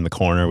by. She turned the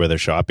corner with her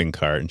shopping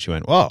cart and she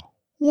went, "Whoa,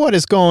 what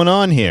is going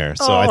on here?"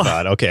 So I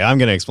thought, okay, I'm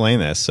going to explain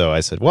this. So I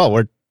said, "Well,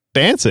 we're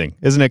dancing.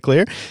 Isn't it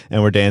clear?"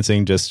 And we're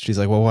dancing she's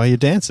like, "Well, why are you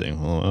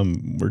dancing?" "Well,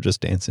 we're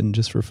just dancing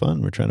just for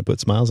fun. We're trying to put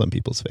smiles on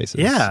people's faces."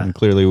 Yeah. And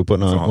clearly we put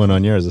one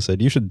on yours. I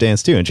said, "You should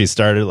dance too." And she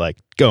started like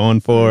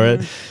going for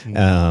it.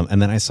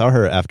 And then I saw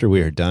her after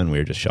we were done. We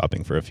were just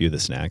shopping for a few of the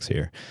snacks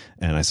here.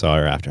 And I saw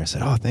her after. I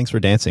said, "Oh, thanks for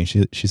dancing."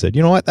 She said,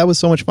 "You know what? That was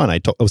so much fun.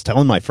 I was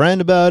telling my friend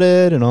about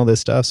it and all this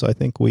stuff." So I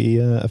think we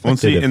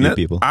affected a few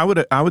people. I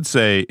would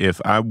say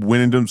if I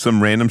went into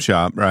some random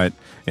shop, right,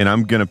 and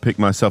I'm gonna pick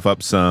myself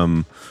up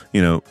some,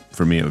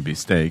 for me it would be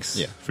steaks.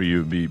 Yeah. For you it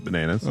would be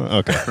bananas.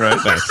 Okay. Right.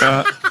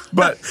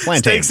 But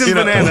Plantains. steaks and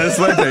bananas,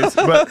 plantains.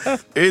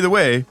 But either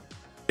way,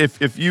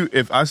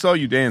 if I saw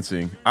you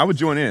dancing, I would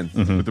join in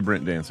with the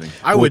Brent dancing.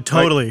 I would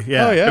totally.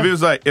 Yeah. Oh, yeah. If it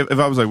was like, if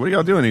I was like, "What are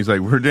y'all doing?" He's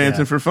like, "We're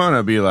dancing for fun."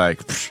 I'd be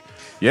like, "Psh,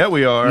 "Yeah,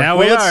 we are." Now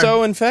Well, we it's are.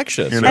 so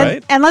infectious, You know?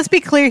 right? And let's be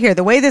clear here: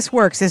 the way this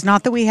works is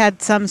not that we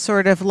had some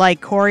sort of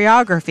like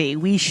choreography.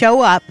 We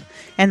show up,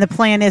 and the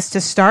plan is to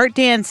start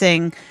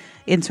dancing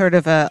in sort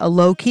of a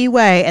low-key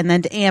way and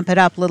then to amp it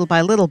up little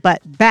by little,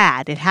 but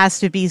bad. It has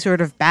to be sort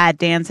of bad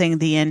dancing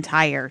the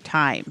entire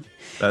time.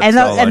 That's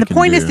all I the can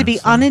point do, is to be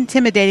so.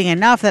 unintimidating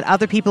enough that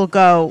other people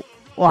go,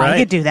 well, I Right?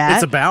 could do that.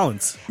 It's a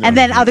balance. And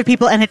then other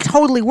people, and it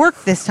totally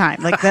worked this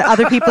time. Like the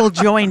other people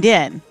joined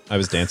in. I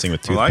was dancing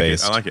with I like it.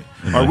 toothpaste. I like it.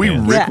 in Are my we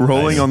hands. Rick Yeah.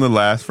 rolling on the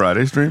last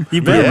Friday stream?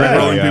 You Rick better.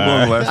 rolling Yeah. people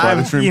on the last Friday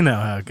You stream? know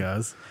how it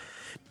goes.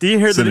 Do you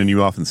hear Sending the?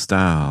 you off in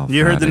style.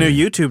 You heard the new Friday.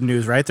 YouTube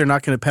news, right? They're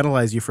not going to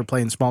penalize you for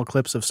playing small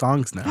clips of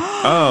songs now.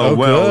 Oh,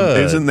 well,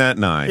 good. isn't that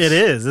nice? It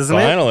is, isn't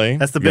Finally. it?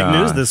 That's the big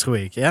news Gosh. this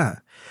week. Yeah,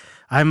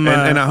 I'm.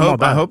 And I I'm all hope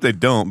about it. they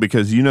don't,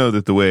 because you know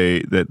that the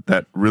way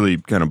that really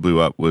kind of blew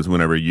up was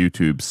whenever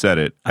YouTube set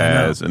it I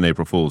know. as an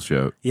April Fool's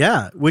joke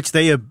Yeah, which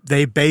they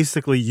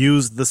basically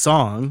used the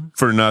song.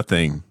 for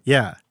nothing.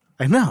 Yeah,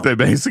 I know. They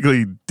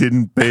basically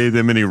didn't pay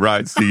them any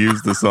rights to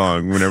use the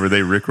song whenever they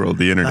rickrolled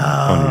the internet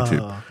on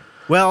YouTube.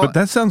 Well, But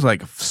that sounds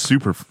like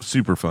super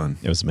fun.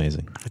 It was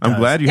amazing. I'm does.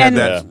 glad you had And-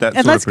 that. And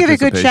sort let's of give a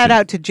good participation. shout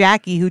out to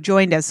Jackie who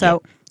joined us.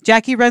 So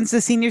Jackie runs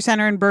the senior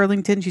center in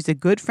Burlington. She's a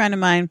good friend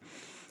of mine.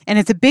 And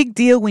it's a big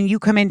deal when you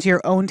come into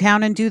your own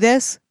town and do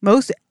this.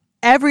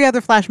 Every other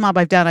flash mob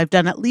I've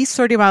done at least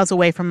 30 miles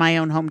away from my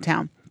own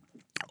hometown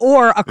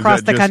or Is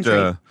across that the just,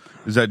 country.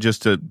 is that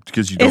just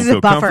because you don't It's a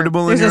feel buffer.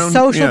 comfortable There's in your a own?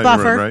 social Yeah,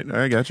 buffer. Right,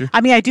 I got you.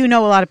 I mean, I do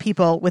know a lot of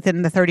people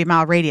within the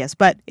 30-mile radius,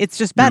 but it's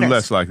just better. You're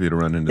less likely to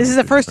run into This is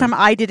those the first people. time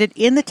I did it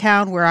in the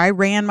town where I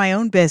ran my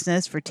own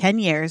business for 10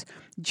 years.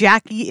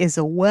 Jackie is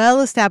a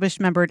well-established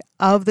member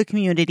of the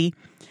community,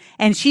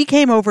 and she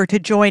came over to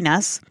join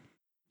us,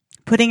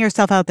 putting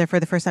herself out there for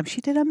the first time.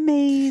 She did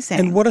amazing.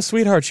 And what a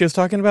sweetheart. She was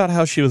talking about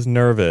how she was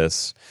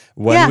nervous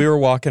when Yeah. we were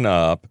walking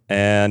up,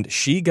 and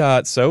she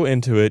got so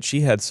into it.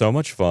 She had so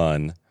much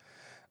fun.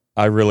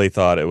 I really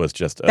thought it was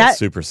just a That-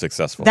 super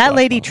successful that flash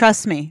lady mob.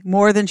 trusts me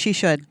more than she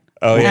should.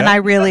 Oh, yeah? And I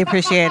really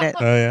appreciate it.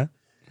 Oh, yeah?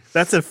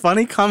 that's a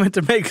funny comment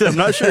to make. 'Cause I'm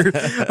not sure.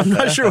 I'm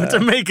not sure what to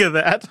make of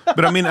that.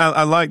 But I mean,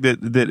 I like that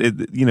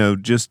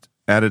it, just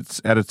at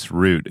its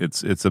root,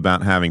 it's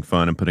about having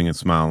fun and putting a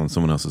smile on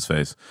someone else's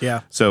face.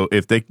 Yeah. So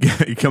if they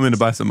come in to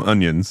buy some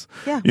onions,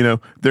 Yeah.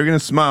 they're going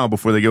to smile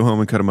before they go home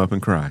and cut them up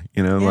and cry.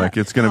 Like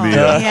it's going to be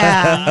Oh, a,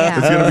 yeah.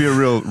 it's going to be a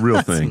real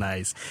That's thing.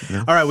 nice.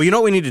 All right. Well, you know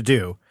what we need to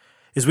do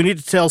is we need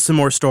to tell some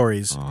more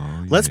stories.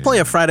 Let's play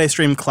a Friday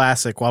stream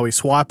classic while we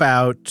swap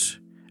out,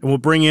 and we'll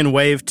bring in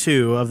wave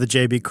 2 of the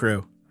JB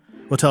crew.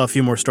 We'll tell a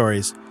few more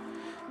stories.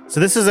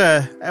 So this is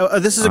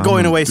a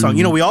going away song.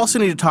 We also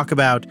need to talk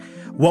about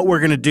what we're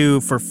going to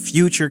do for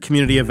future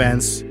community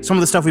events. Some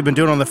of the stuff we've been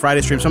doing on the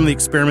Friday stream, some of the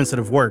experiments that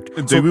have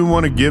worked. Do we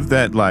want to give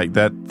that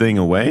thing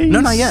away?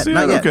 No, not yet, soon?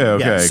 not yet.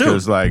 Okay, Yeah, soon.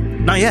 because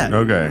Not yet.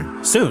 okay,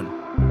 Soon.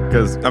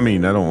 because I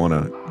don't want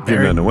to give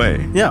Very- nothing away.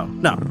 No,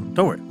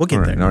 don't worry. We'll get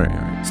All right, there. all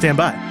right. Stand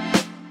by.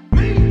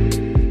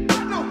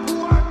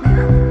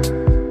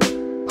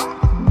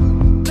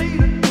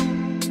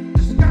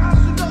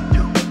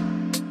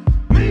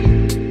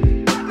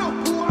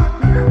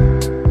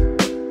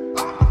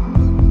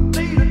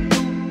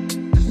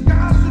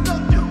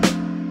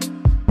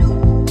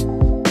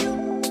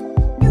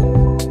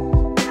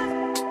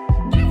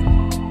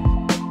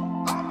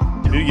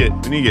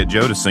 We need to get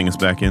Joe to sing us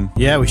back in.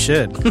 Yeah, we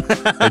should.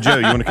 Hey, Joe,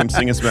 you want to come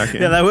sing us back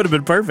in? Yeah, that would have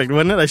been perfect,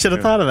 wouldn't it? I should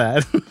have thought of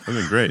that. That'd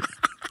been great.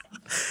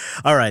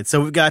 All right,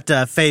 so we've got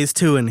phase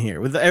 2 in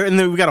here, and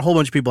then we've got a whole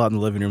bunch of people out in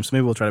the living room. So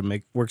maybe we'll try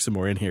to work some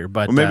more in here.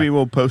 But Well, maybe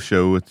we'll post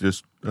show with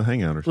just a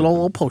hangout or something. little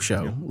old post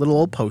show, little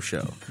old post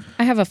show.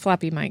 I have a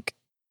floppy mic.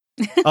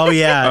 Oh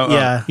yeah,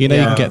 yeah. You know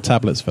you yeah. can get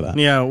tablets for that.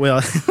 Yeah,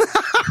 well,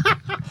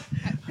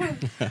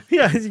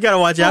 yeah, you got to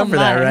watch out Oh, for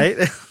that, my. right?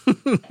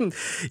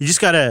 You just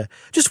got to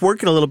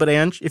work it a little bit,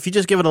 Ange. If you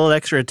just give it a little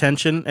extra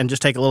attention and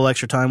just take a little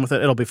extra time with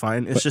it, it'll be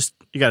fine. It's just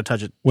you got to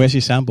touch it. Where's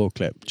your soundboard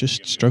clip?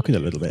 Just stroke it a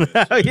little bit.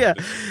 Yeah,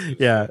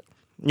 yeah.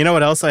 You know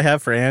what else I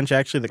have for Ange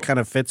actually that kind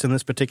of fits in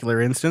this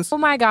particular instance? Oh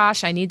my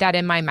gosh, I need that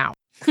in my mouth.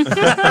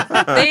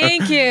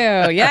 Thank you.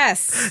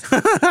 Yes.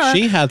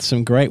 She had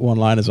some great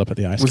one-liners up at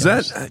the ice. Was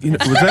Caves. that? Was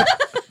that?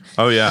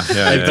 Oh yeah,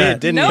 yeah. yeah.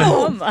 Didn't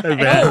No.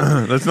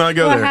 Let's not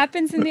go What there.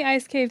 happens in the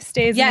ice cave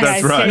stays Yes. in the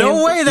That's ice right. cave.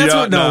 No way. That's Yeah,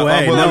 what. No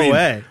way. well, No I mean,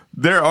 way.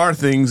 There are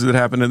things that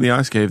happen in the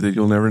ice cave that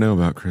you'll never know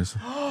about, Chris.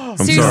 I'm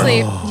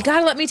Seriously, sorry. you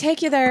gotta let me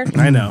take you there.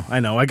 I know.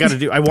 I got to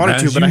do. I wanted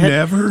Has to, but you I had.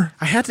 never.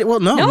 I had to. Well,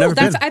 no, No, never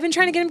that's been. I've been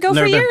trying to get him to go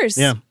Never for been. years.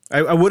 Yeah,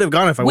 I would have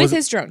gone if I With wasn't.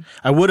 his drone.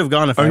 I would have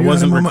gone if Are I you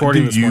wasn't having a moment?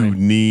 recording Dude, this you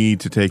morning. need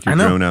to take your I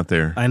know. drone out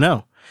there. I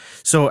know.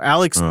 So,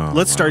 Alex, Oh,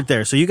 let's wow. start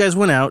there. So, you guys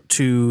went out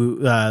to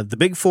the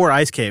Big Four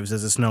ice caves,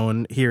 as it's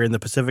known here in the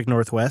Pacific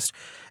Northwest.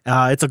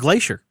 It's a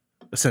glacier,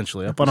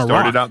 essentially, up on a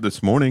Started rock. out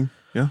this morning.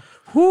 Yeah.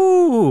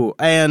 Whoo!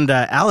 And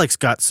Alex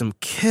got some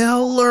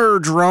killer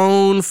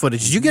drone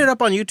footage. Did you get it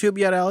up on YouTube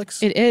yet,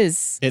 Alex? It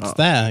is. It's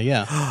there,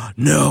 yeah.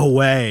 No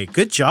way.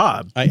 Good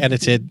job. I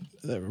edited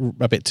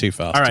a bit too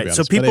fast. All to right, be so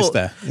honest, but people, it's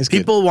there. It's good.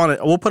 people want it.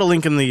 We'll put a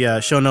link in the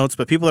show notes,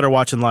 but people that are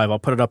watching live, I'll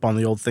put it up on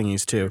the old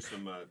thingies too.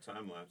 Some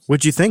time lapse.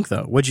 What'd you think,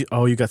 though?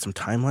 Oh, you got some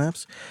time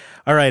lapse.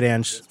 All right,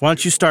 Ange. Why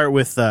don't you start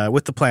with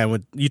the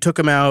plan? You took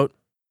them out.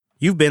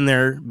 You've been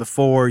there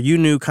before. You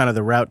knew kind of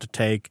the route to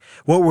take.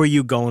 What were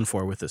you going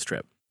for with this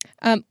trip?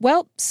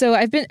 Well, so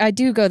I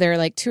do go there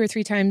like 2 or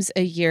 3 times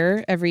a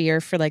year, every year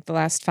for like the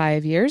last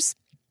 5 years.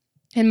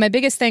 And my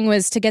biggest thing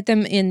was to get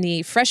them in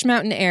the fresh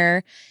mountain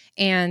air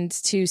and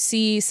to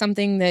see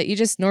something that you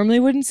just normally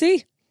wouldn't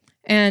see.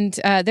 And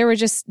there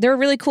were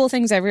really cool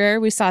things everywhere.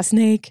 We saw a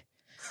snake.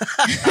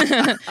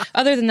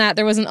 Other than that,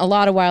 there wasn't a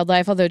lot of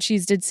wildlife, although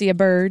Cheese did see a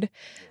bird.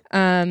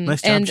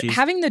 Nice job, and Cheese.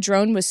 having the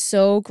drone was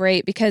so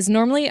great because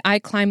normally I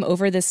climb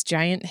over this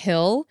giant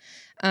hill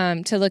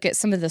to look at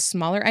some of the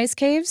smaller ice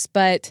caves,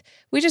 but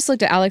we just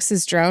looked at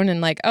Alex's drone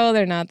and like, oh,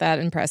 they're not that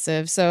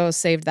impressive, so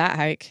saved that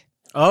hike.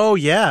 Oh,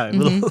 yeah.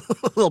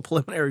 Little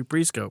preliminary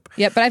pre-scope.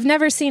 Yeah, but I've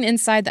never seen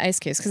inside the ice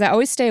caves because I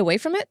always stay away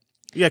from it.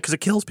 Yeah, because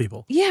it kills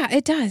people. Yeah,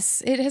 it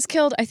does. It has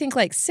killed, I think,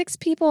 like 6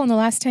 people in the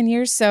last 10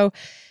 years. So,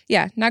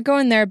 yeah, not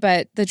going there,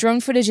 but the drone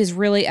footage is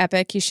really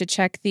epic. You should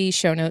check the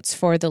show notes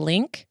for the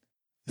link.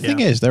 The thing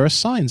is, there are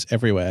signs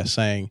everywhere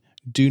saying,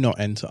 do not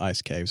enter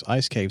ice caves.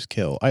 Ice caves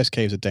kill. Ice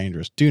caves are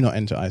dangerous. Do not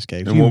enter ice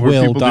caves. And you what were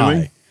will people die.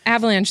 doing?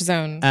 Avalanche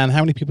zone. And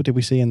how many people did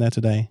we see in there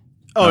today?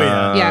 Oh,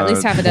 yeah. Yeah, at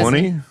least half a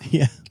dozen. 20?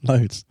 Yeah,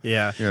 loads.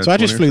 Yeah. Yeah, So I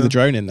just 20 or flew so. the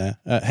drone in there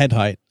at head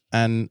height,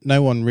 and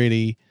no one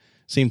really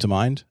seemed to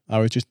mind. I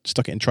was just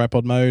stuck it in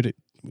tripod mode. It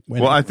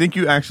went- Well, I think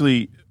you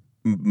actually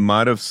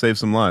might have saved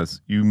some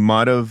lives. You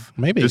might have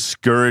Maybe.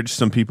 discouraged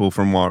some people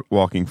from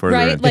walking further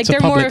Right? in. Like It's a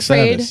they're more public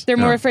afraid. service. They're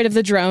more Yeah. afraid of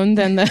the drone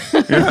than the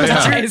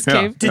ice Yeah.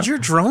 cave. Did your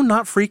drone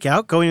not freak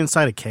out going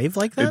inside a cave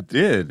like that? It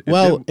did.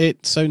 Well, did.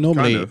 it so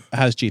normally Kind of.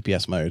 has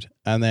GPS mode,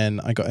 and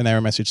then I got an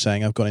error message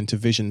saying I've gone into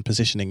vision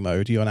positioning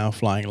mode. You are now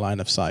flying line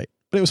of sight,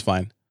 but it was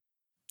fine.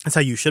 That's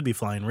how you should be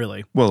flying,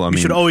 really. Well, I You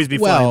mean, should always be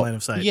flying line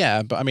of sight.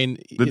 yeah, but I mean,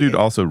 the dude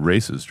also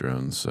races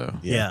drones, so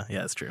Yeah,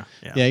 that's true.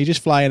 Yeah. yeah, you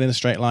just fly in a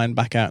straight line,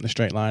 back out in a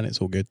straight line. It's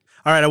all good.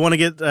 All right, I want to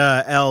get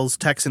El's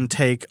Texan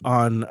take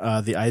on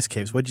the ice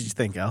caves. What did you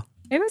think, El?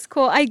 It was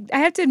cool. I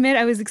have to admit,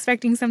 I was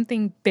expecting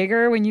something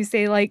bigger when you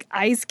say like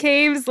ice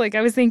caves. Like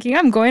I was thinking,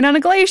 I'm going on a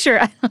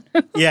glacier.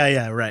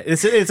 Yeah, right.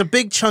 It's a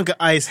big chunk of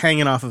ice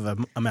hanging off of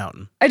a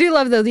mountain. I do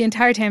love though the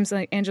entire time. So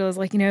like Angela's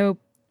like,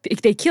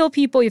 if they kill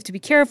people, you have to be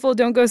careful.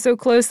 Don't go so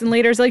close. And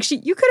later it's like,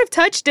 you could have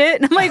touched it.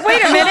 And I'm like,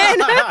 wait a minute.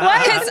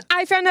 What? Because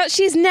I found out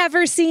she's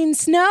never seen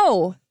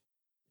snow.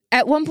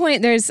 At one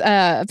point, there's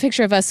a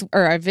picture of us,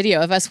 or a video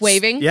of us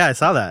waving. Yeah, I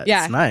saw that.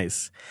 Yeah. It's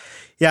nice.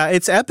 Yeah,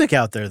 it's epic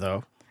out there,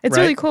 though. It's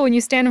right? really cool when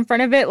you stand in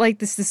front of it, like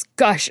this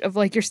gush of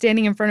like you're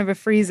standing in front of a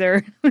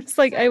freezer. It's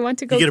like, I want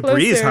to go You get a closer.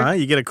 breeze, huh?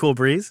 You get a cool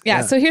breeze?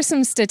 Yeah, so here's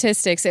some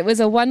statistics. It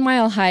was a 1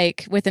 mile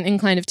hike with an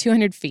incline of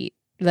 200 feet.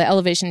 The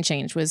elevation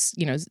change was,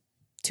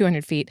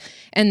 200 feet.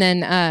 And then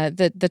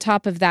the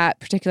top of that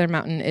particular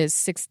mountain is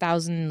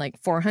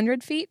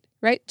 6,400 feet,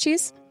 right,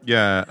 Cheese?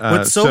 yeah.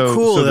 What's so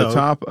cool, So though- the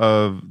top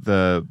of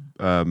the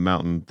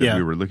mountain that Yeah.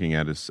 we were looking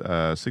at is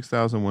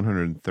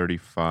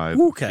 6,135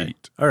 Okay.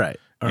 feet, All right.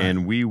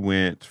 and we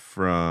went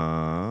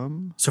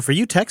from. So for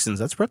you Texans,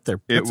 that's up there.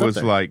 It That's up was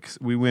there. like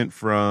we went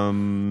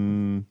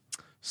from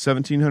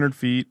 1,700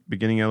 feet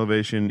beginning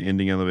elevation,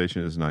 ending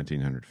elevation is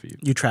 1,900 feet.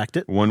 You tracked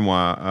it? 1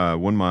 mile,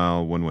 1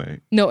 mile, one way.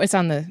 No, it's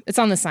on the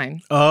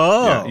sign.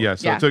 Oh. Yeah.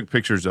 So Yeah. I took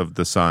pictures of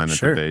the sign at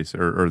Sure. the base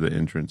or the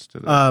entrance to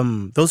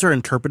the. Those are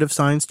interpretive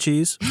signs,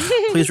 Cheese.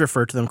 Please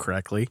refer to them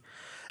correctly.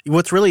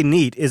 What's really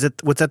neat is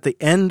what's at the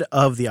end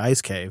of the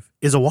ice cave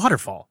is a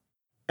waterfall.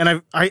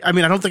 And I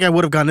mean, I don't think I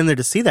would have gone in there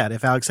to see that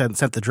if Alex hadn't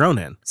sent the drone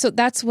in. So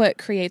that's what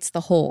creates the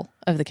hole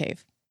of the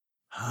cave.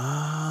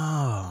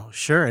 Oh,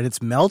 sure. And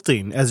it's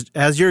melting as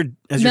your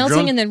Melting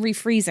drone. and then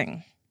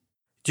refreezing.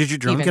 Did your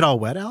drone even. get all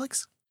wet,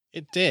 Alex?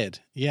 It did,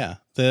 yeah.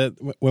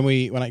 When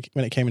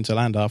it came into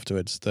land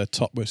afterwards, the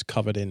top was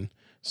covered in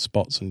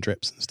spots and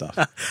drips and stuff.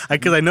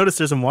 Because I noticed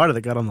there's some water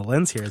that got on the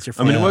lens here as you're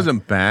I mean, flying. it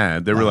wasn't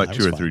bad. There were No, like it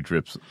 2 or was 3 fine.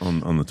 drips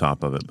on the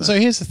top of it. But. So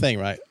here's the thing,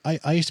 right?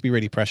 I used to be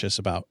really precious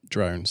about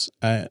drones,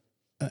 and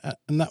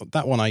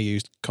that one I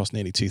used cost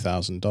nearly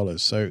 $2,000.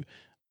 So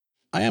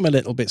I am a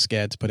little bit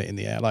scared to put it in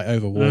the air, like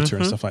over water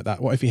and stuff like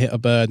that. What if you hit a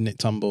bird and it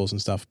tumbles and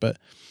stuff? But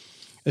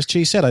as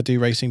Cheese said, I do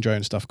racing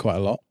drone stuff quite a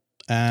lot,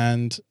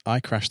 and I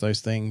crash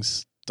those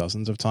things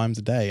dozens of times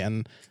a day.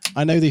 And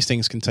I know these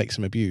things can take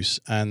some abuse,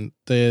 and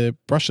the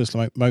brushless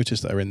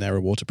motors that are in there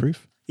are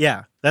waterproof.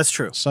 Yeah, that's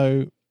true.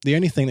 So the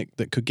only thing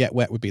that could get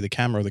wet would be the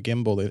camera or the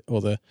gimbal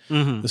or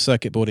the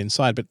circuit board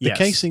inside. But Yes.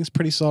 the casing's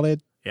pretty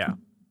solid. Yeah.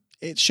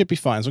 It should be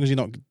fine. As long as you're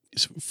not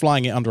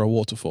flying it under a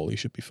waterfall, you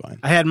should be fine.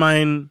 I had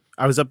mine.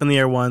 I was up in the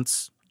air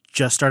once.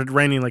 Just started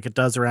raining like it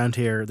does around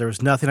here. There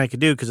was nothing I could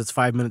do because it's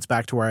 5 minutes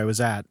back to where I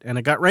was at. And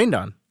it got rained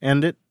on.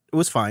 And it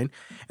was fine.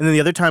 And then the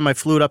other time I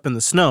flew it up in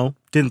the snow.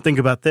 Didn't think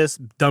about this.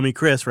 Dummy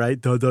Chris, right?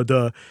 Duh.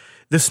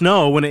 The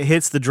snow, when it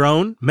hits the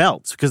drone,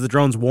 melts because the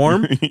drone's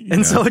warm.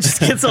 And so it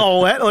just gets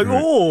all wet. Like,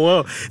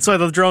 whoa. So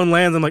the drone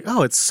lands. I'm like,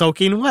 oh, it's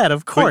soaking wet,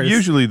 of course. But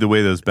usually the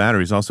way those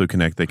batteries also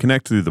connect, they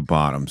connect through the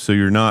bottom. So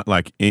you're not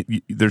like,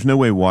 there's no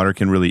way water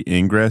can really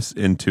ingress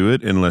into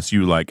it unless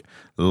you like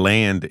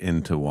land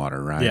into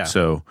water, right? Yeah.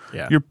 So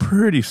Yeah. you're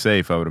pretty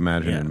safe, I would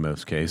imagine, Yeah. in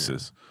most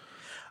cases.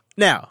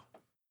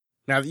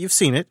 Now that you've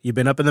seen it, you've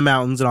been up in the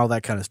mountains and all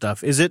that kind of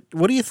stuff.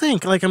 What do you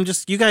think? Like,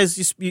 you guys,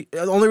 the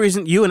only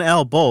reason you and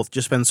Elle both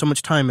just spend so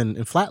much time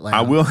in Flatland.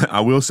 I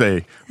will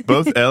say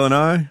both Elle and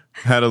I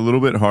had a little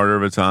bit harder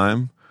of a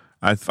time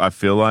I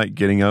feel like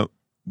getting up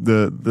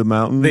the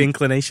mountain, The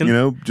inclination. you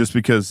know, just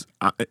because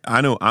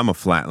I know I'm a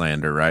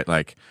flatlander, right?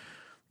 Like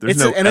there's It's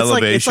no and it's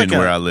like- it's elevation like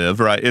where a- I live,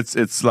 right?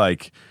 It's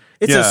like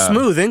It's a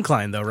smooth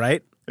incline, though,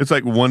 right? It's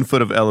like 1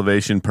 foot of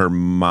elevation per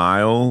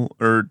mile,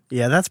 or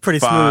Yeah, that's pretty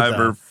 5 smooth.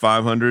 Though. or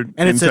 500.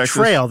 And in it's a Texas.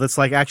 trail that's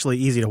like actually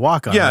easy to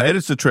walk on. Yeah, right? it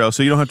is a trail,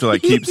 so you don't have to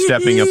like keep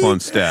stepping up on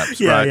steps,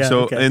 Yeah, right? yeah,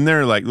 So okay. and there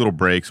are like little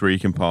breaks where you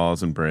can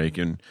pause and break,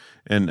 and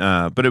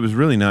but it was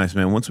really nice,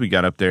 man. Once we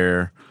got up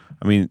there,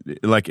 I mean,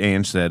 like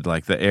Ange said,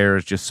 like the air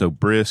is just so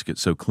brisk,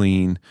 it's so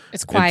clean,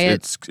 It's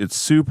quiet. it's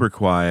super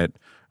quiet.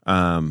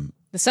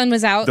 The sun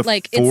was out. The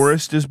like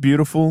forest is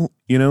beautiful,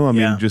 you know. I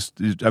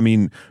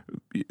mean,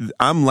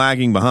 I'm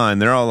lagging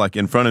behind. They're all like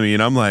in front of me,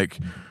 and I'm like,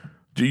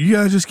 "Do you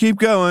guys just keep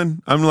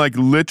going?" I'm like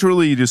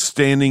literally just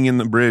standing in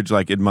the bridge,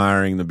 like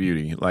admiring the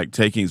beauty, like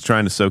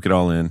trying to soak it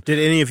all in. Did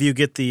any of you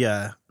get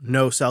the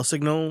no cell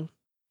signal?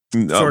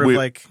 No, Sort of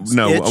like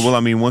no. itch? Well, I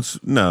mean,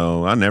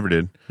 no, I never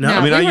did. No?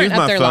 I mean, we I weren't used up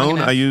my there long phone.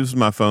 enough. I used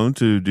my phone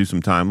to do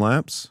some time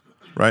lapse,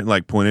 right?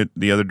 Like point it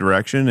the other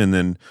direction, and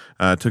then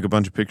took a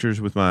bunch of pictures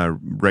with my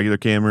regular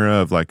camera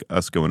of like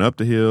us going up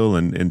the hill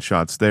and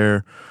shots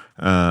there.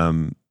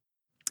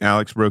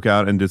 Alex broke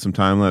out and did some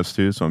time lapse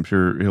too, so I'm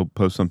sure he'll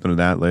post something of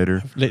that later.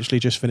 I've literally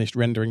just finished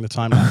rendering the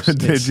time lapse.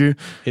 Did you?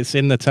 It's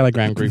in the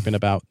Telegram group in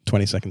about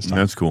 20 seconds time.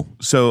 That's cool.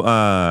 So,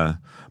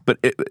 but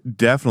it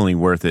definitely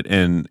worth it,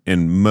 and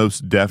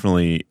most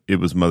definitely it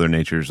was Mother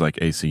Nature's like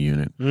AC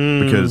unit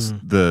because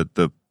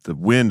the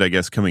wind, I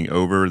guess, coming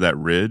over that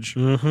ridge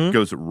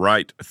goes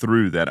right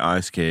through that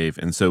ice cave,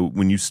 and so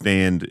when you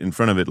stand in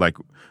front of it, like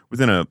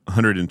within a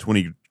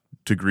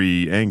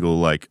 120-degree angle,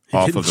 like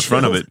off of the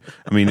front of it,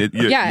 I mean,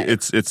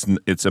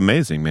 it's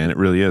amazing, man. It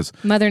really is.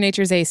 Mother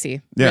Nature's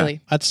AC. Yeah.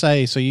 Really. I'd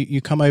say so. You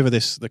come over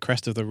the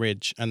crest of the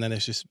ridge, and then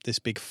there's just this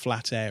big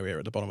flat area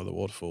at the bottom of the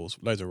waterfalls,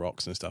 loads of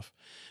rocks and stuff.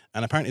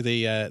 And apparently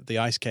the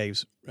ice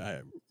caves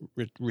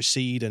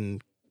recede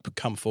and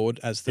come forward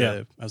as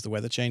the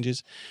weather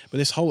changes. But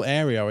this whole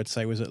area, I would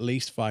say, was at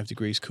least 5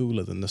 degrees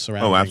cooler than the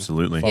surrounding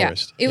absolutely.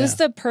 forest. Yeah. It was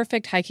the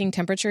perfect hiking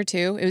temperature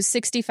too. It was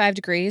 65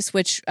 degrees,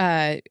 which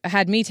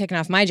had me taking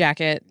off my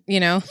jacket,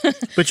 you know.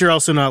 But you're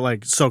also not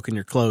like soaking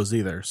your clothes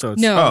either. So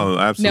it's No. Oh,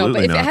 absolutely No,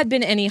 but if not. it had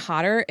been any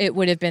hotter, it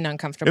would have been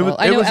uncomfortable.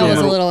 I it know was a Elle was a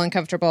little- little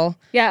uncomfortable.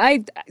 Yeah,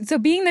 so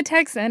being the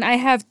Texan, I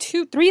have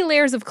 3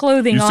 layers of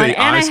clothing You on, say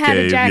and I ice had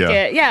cave, a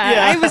jacket.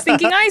 Yeah, I was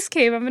thinking ice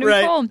cave. I'm gonna Right.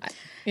 be cold.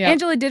 Yeah.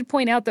 Angela did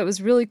point out that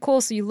was really cool.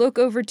 So you look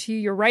over to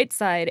your right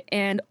side,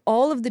 and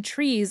all of the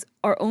trees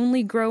are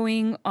only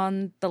growing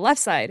on the left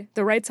side.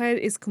 The right side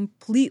is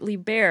completely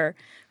bare,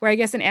 where I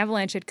guess an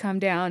avalanche had come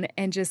down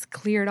and just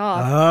cleared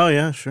off. Oh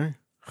yeah, sure.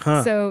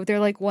 Huh. So they're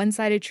like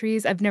one-sided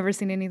trees. I've never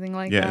seen anything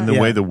like Yeah, that. and the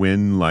Yeah. way the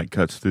wind like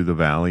cuts through the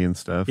valley and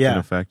stuff Yeah. can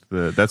affect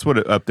that's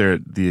what up there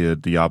at the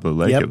Diablo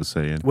Lake Yep. it was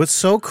saying. What's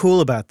so cool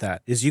about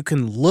that is you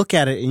can look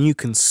at it and you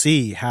can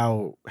see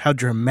how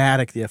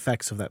dramatic the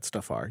effects of that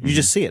stuff are. You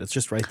just see it; it's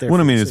just right there. Well,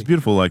 I for you mean, to it's see.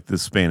 beautiful, like the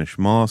Spanish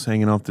moss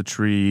hanging off the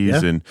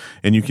trees, Yeah.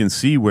 and you can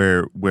see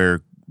where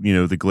you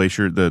know the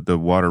glacier, the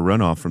water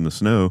runoff from the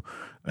snow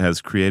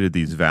has created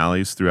these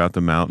valleys throughout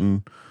the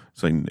mountain.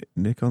 It's like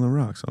Nick on the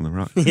rocks, on the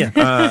rock.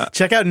 Yeah,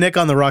 check out Nick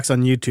on the Rocks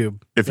on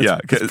YouTube.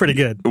 It's pretty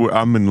good.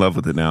 I'm in love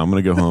with it now. I'm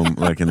going to go home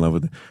like in love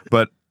with it.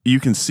 But you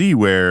can see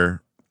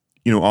where,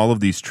 you know, all of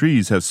these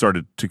trees have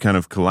started to kind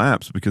of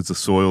collapse because the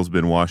soil's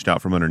been washed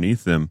out from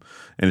underneath them,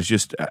 and it's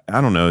just, I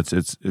don't know,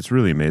 it's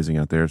really amazing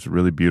out there. It's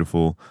really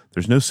beautiful.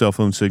 There's no cell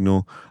phone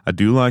signal. I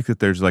do like that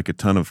there's like a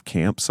ton of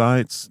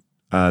campsites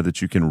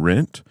that you can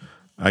rent.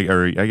 I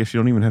guess you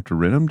don't even have to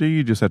rent them, do you?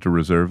 You just have to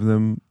reserve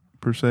them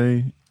per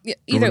se.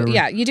 Either,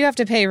 yeah, you do have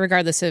to pay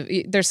regardless of.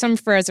 There's some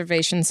for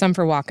reservation, some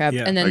for walk up,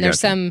 Yeah. and I then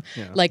there's gotcha.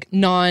 some like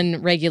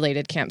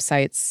non-regulated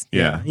campsites.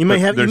 Yeah, You may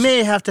But have you there's-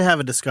 may have to have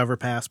a Discover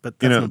Pass, but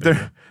You that's know, no big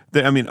deal.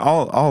 I mean,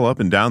 all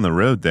up and down the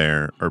road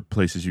there are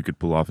places you could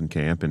pull off and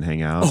camp and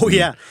hang out. Oh, and,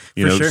 yeah,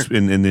 you for know, sure.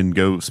 and then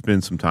go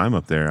spend some time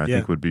up there. I Yeah.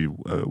 think would be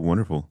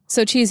wonderful.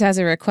 So Cheese has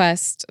a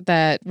request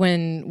that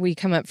when we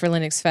come up for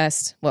Linux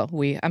Fest, well,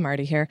 I'm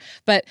already here,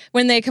 but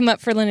when they come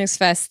up for Linux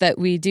Fest, that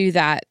we do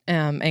that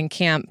and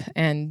camp,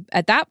 and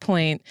at that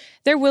point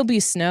there will be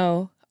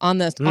snow on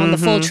the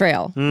full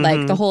trail,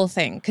 like the whole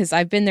thing, because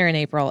I've been there in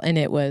April and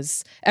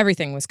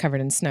everything was covered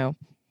in snow.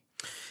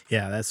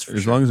 Yeah, that's for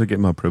As sure. long as I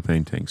get my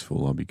propane tanks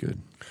full, I'll be good.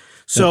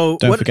 So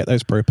Don't what forget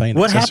those propane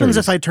what happens accessories.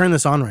 if I turn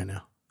this on right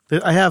now?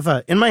 I have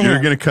in my You're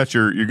hand. gonna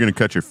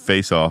cut your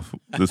face off.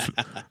 This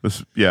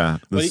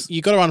Well,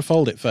 you got to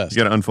unfold it first.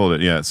 you got to unfold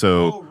it. Yeah.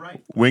 So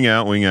wing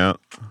out,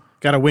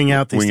 Got to wing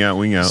out these. wing out,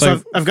 wing out.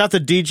 So I've got the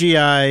DJI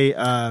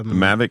the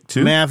Mavic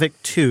 2, Mavic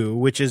 2,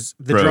 which is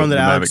the Pro, drone that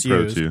the Alex Mavic Pro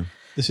used. 2.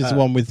 This is the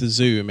one with the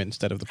zoom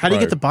instead of the How do you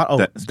Pro. get the bot? Oh,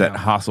 that it's that down.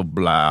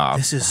 Hasselblad.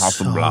 This is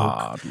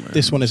Hasselblad. man.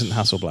 This one isn't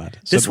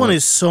Hasselblad. This one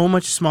is so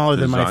much smaller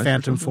than my Design or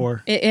Phantom something?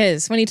 4. It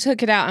is. When he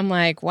took it out, I'm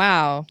like,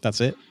 wow. That's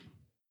it.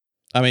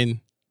 I mean,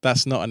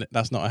 that's not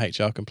a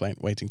HR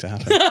complaint waiting to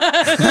happen.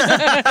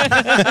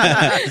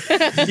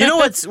 You know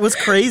what's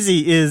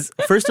crazy is,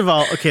 first of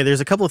all, okay, there's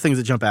a couple of things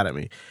that jump out at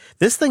me.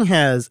 This thing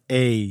has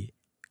a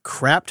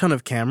crap ton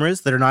of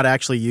cameras that are not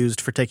actually used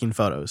for taking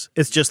photos.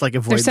 It's just like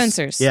avoidance.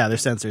 They're sensors. Yeah, they're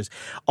sensors.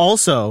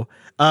 Also,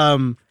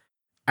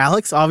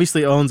 Alex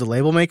obviously owns a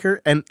label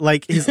maker, and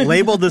like he's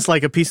labeled this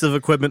like a piece of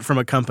equipment from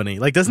a company.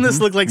 Like, doesn't this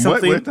look like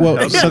something?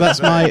 Well, so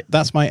that's my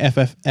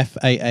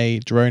FAA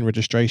drone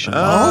registration.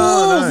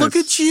 Oh, nice. look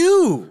at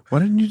you! Why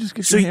didn't you just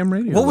get your ham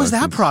radio? What was that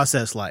license?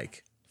 process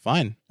like?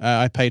 Fine.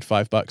 I paid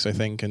 $5, I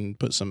think, and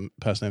put some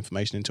personal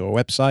information into a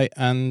website,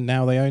 and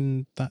now they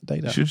own that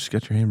data. You should just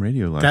get your ham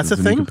radio license. That's a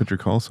and thing? You can put your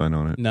call sign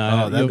on it.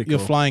 No, that'd you're, be you're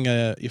cool.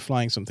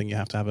 flying something. You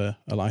have to have a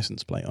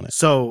license plate on it.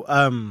 So,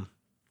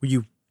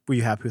 were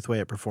you happy with the way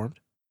it performed?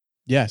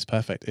 Yeah, it's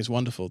perfect. It's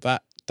wonderful.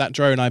 That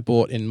drone I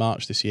bought in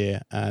March this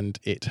year, and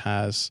it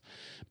has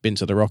been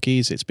to the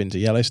Rockies. It's been to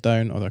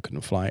Yellowstone, although I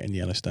couldn't fly it in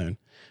Yellowstone.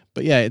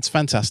 But yeah, it's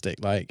fantastic.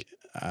 Like,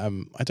 I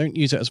don't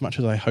use it as much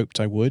as I hoped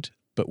I would,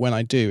 but when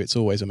I do, it's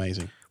always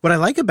amazing. What I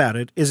like about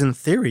it is, in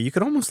theory, you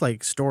could almost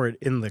like store it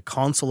in the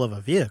console of a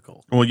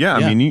vehicle. Well, yeah.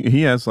 Yeah. I mean,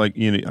 he has like,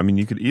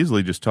 you could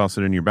easily just toss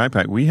it in your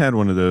backpack. We had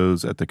one of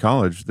those at the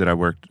college that I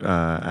worked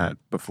at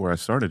before I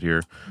started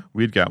here.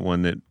 We'd got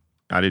one that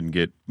I didn't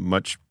get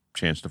much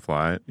chance to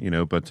fly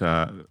it, but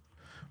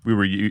we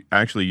were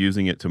actually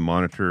using it to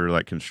monitor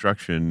like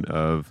construction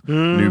of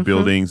new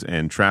buildings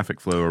and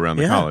traffic flow around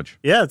the college.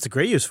 Yeah, it's a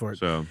great use for it.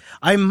 So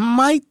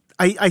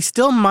I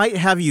still might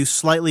have you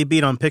slightly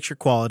beat on picture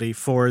quality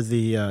for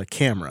the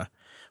camera,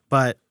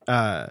 but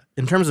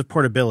in terms of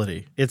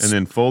portability, it's and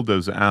then fold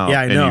those out.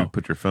 Yeah, I know. And you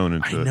put your phone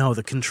into I it. know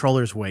the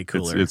controller's way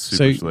cooler. It's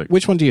super So, slick.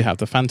 which one do you have?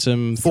 The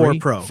Phantom 4 3?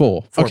 Pro.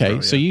 4. 4 Okay,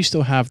 Pro, so yeah. you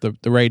still have the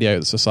radio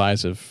that's the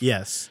size of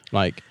yes,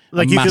 like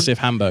Like a you could- massive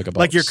hamburger box.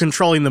 like you're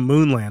controlling the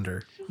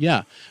moonlander.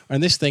 Yeah,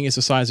 and this thing is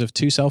the size of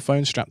 2 cell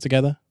phones strapped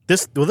together.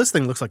 This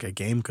thing looks like a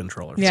game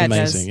controller. Yeah, It's it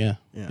does. amazing. Yeah.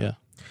 Yeah.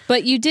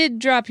 But you did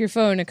drop your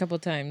phone a couple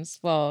times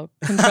while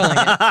controlling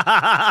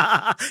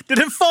it. Did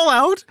it fall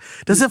out?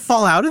 Does it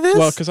fall out of this?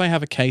 Well, because I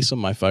have a case on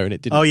my phone,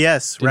 it didn't. oh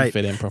yes, didn't right.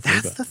 fit in properly.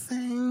 That's the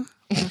thing.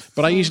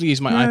 But I usually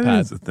use my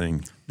That's iPad, the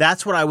thing.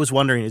 That's what I was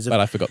wondering. Is if but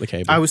I forgot the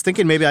cable. I was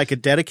thinking maybe I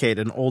could dedicate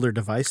an older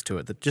device to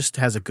it that just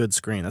has a good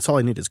screen. That's all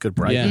I need is good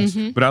brightness.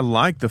 Mm-hmm. But I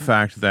like the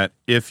fact that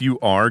if you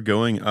are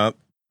going up,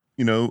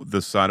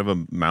 the side of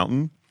a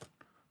mountain,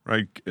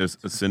 right,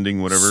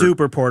 ascending whatever,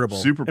 Super portable.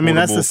 super portable. I mean,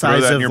 that's the throw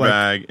size that in of your like,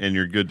 bag, and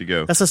you're good to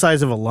go. that's the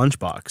size of a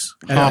lunchbox.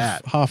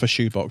 half a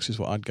shoebox is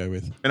what I'd go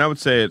with. And I would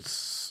say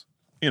it's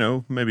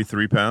maybe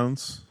 3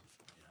 pounds.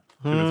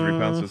 2 to 3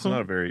 pounds. So it's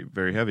not a very,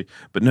 very heavy.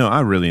 But no,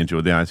 I really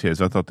enjoyed the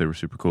ICAs. I thought they were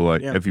super cool.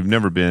 Like, Yeah. if you've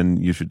never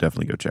been, you should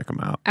definitely go check them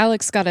out.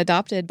 Alex got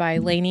adopted by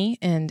Lainey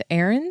and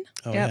Aaron.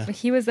 Oh, Yep, yeah.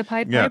 he was the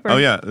Pied Yeah. Piper. Oh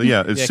yeah.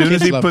 Yeah. As Yeah, soon as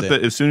kids he loved put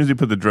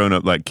it. the drone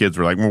up, like kids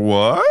were like,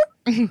 "What?"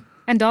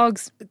 And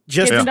dogs.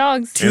 Just Kids and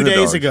dogs. 2 And the days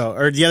dogs. ago,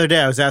 or the other day,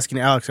 I was asking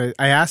Alex. I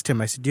asked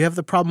him. I said, "Do you have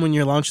the problem when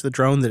you launch the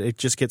drone that it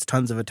just gets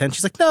tons of attention?"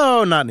 She's like,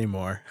 "No, not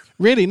anymore.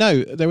 Really?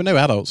 No, there were no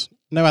adults.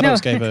 No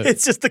adults gave a.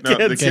 It's just the No,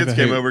 the kids kids a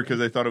came hoot. over because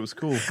they thought it was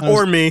cool.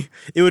 or me.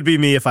 It would be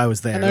me if I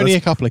was there." And only a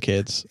Let's- couple of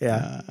kids.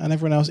 Yeah. And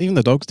everyone else, even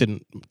the dogs,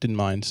 didn't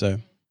mind. So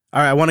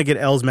all right, I want to get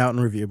Elle's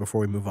mountain review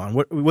before we move on.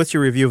 What's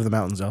your review of the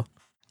mountains, Elle?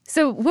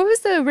 So, what was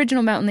the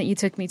original mountain that you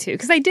took me to?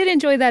 Because I did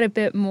enjoy that a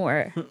bit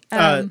more.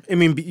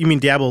 You mean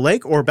Diablo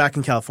Lake or back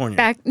in California?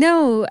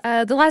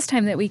 The last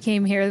time that we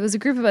came here, there was a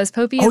group of us,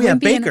 Popey, Oh, and yeah,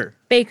 Wimpy, and Baker.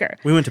 Baker.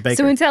 We went to Baker.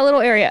 So we went to that little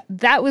area.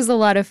 That was a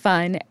lot of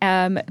fun.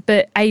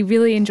 But I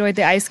really enjoyed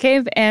the ice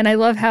cave, and I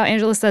love how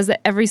Angela says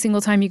that every single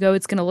time you go,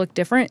 it's going to look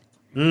different.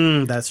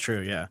 That's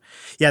true. Yeah,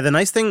 yeah. The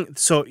nice thing.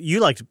 So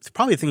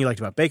probably the thing you liked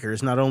about Baker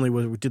is not only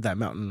was we did that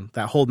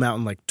whole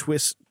mountain like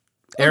twist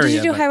Oh, area. did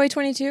you do but- Highway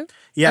 22?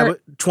 Yeah, Or-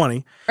 but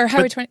 20. Or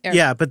Highway But- 20?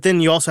 Yeah, but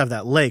then you also have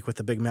that lake with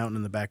the big mountain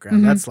in the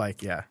background. That's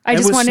like, yeah. I And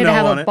just with wanted to snow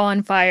have on a it.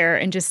 bonfire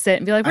and just sit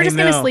and be like, we're I just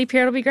going to know. sleep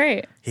here. It'll be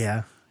great.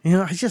 Yeah.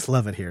 I just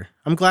love it here.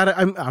 I'm glad.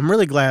 I'm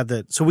really glad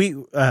that. So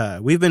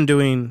we've been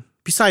doing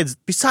besides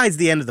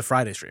the end of the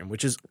Friday stream,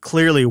 which is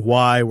clearly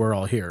why we're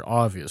all here,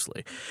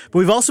 obviously. But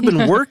we've also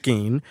been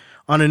working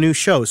on a new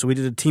show. So we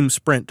did a team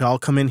sprint to all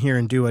come in here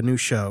and do a new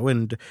show.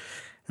 And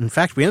in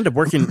fact, we ended up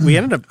working. We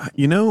ended up.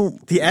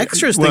 The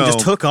extras thing just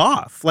took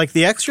off. Like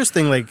the extras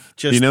thing, like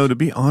just. To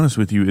be honest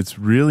with you, it's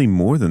really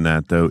more than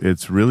that, though.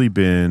 It's really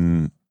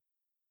been.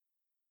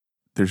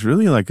 There's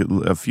really like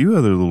a few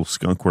other little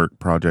skunk work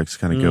projects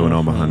kind of going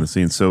on behind the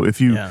scenes. So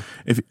if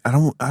I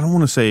don't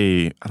want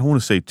to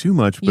say too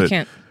much, You but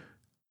can't.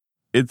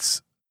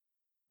 it's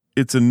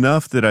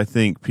enough that I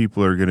think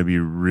people are going to be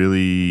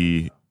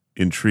really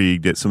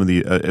intrigued at some of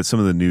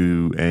the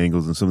new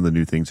angles and some of the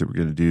new things that we're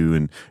going to do,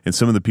 and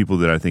some of the people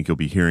that I think you'll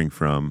be hearing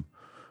from,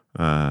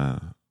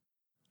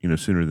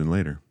 sooner than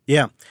later.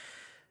 Yeah.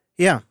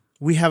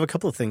 We have a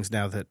couple of things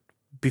now that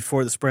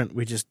before the sprint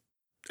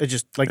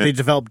they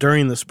developed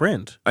during the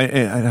sprint.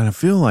 I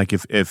feel like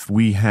if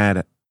we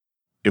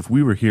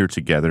were here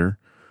together,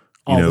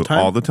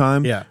 all the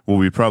time, Yeah. well,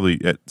 we'd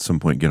probably at some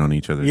point get on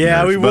each other's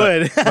Yeah, nerves. we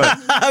would.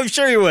 I'm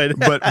sure you would.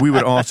 But we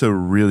would also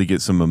really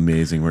get some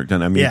amazing work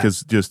done. I mean, Yeah.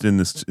 because just in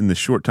the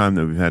short time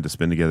that we've had to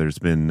spend together, it's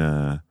been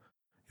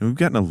we've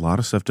gotten a lot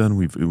of stuff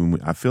done.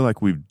 I feel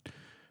like we've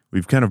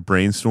we've kind of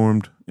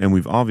brainstormed, and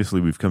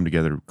we've come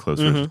together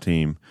closer as a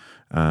team.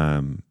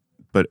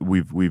 But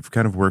we've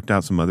kind of worked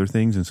out some other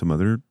things and some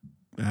other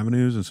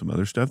avenues and some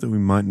other stuff that we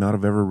might not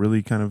have ever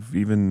really kind of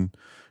even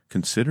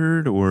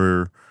considered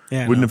or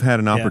wouldn't have had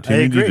an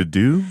opportunity to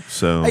do.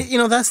 So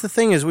that's the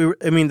thing is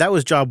that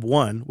was job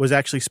one, was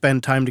actually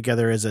spend time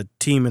together as a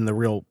team in the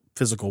real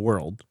physical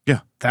world.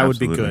 Yeah, that would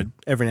be good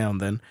every now and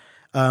then.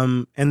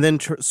 And then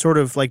sort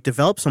of like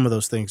develop some of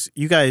those things.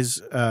 You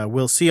guys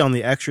will see on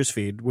the extras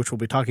feed, which we'll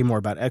be talking more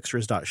about,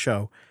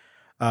 extras.show.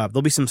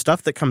 There'll be some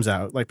stuff that comes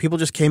out. Like people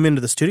just came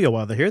into the studio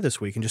while they're here this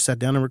week and just sat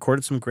down and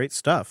recorded some great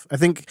stuff. I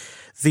think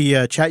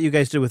the chat you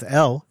guys did with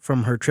Elle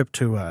from her trip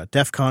to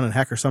DEF CON and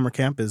Hacker Summer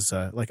Camp is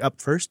like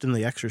up first in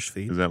the extras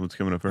feed. Is that what's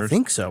coming up first? I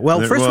think so. Well,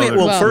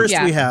 first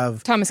we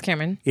have Thomas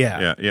Cameron.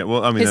 Yeah.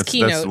 Well, I mean, His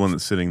that's the one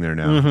that's sitting there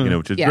now.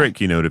 Which is a great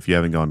keynote. If you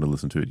haven't gone to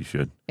listen to it, you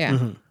should.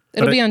 Yeah,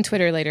 it'll be on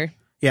Twitter later.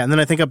 Yeah, and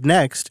then I think up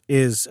next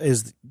is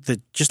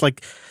just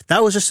like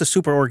that was just a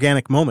super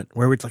organic moment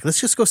where we're like, let's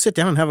just go sit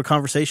down and have a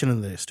conversation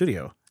in the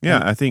studio.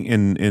 Yeah, I think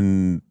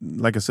in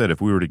like I said, if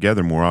we were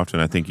together more often,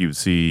 I think you would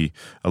see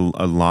a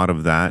lot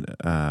of that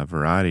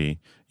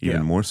variety,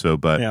 even more so.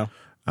 But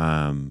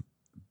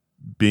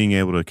being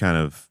able to kind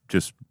of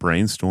just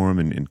brainstorm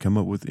and come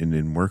up with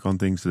and work on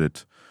things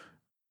that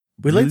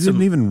we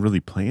didn't even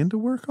really plan to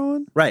work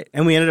on, right?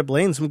 And we ended up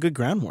laying some good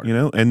groundwork,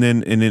 And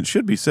then it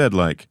should be said,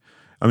 like,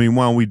 I mean,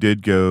 while we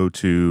did go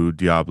to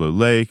Diablo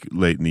Lake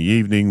late in the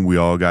evening, we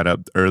all got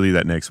up early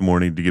that next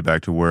morning to get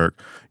back to work.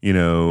 We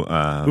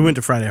went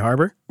to Friday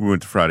Harbor.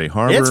 It's Friday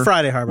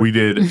Harbor. We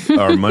did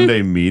our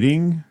Monday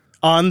meeting.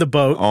 On the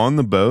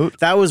boat.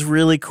 That was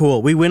really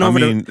cool. We went over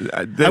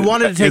I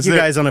wanted to take you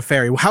guys on a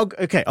ferry.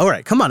 Okay, all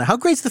right, come on. How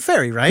great's the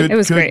ferry, right? It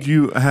was great.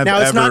 You have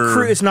now, it's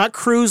not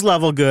cruise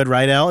level good,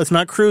 right, Elle? It's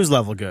not cruise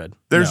level good.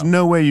 There's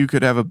no way you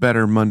could have a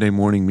better Monday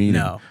morning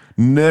meeting. No.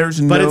 There's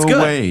no it's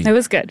good. way. It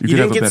was good. You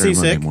didn't get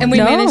seasick. And we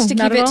managed to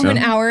keep it to an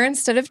hour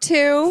instead of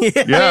 2, which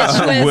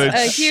was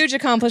a huge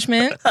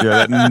accomplishment.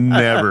 Yeah, that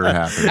never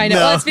happened. I know.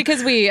 Well, it's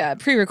because we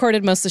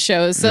pre-recorded most of the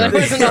shows, so there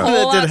wasn't a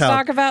whole lot to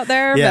talk about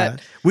there. Yeah.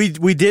 But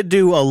we did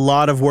do a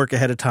lot of work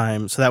ahead of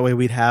time, so that way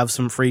we'd have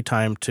some free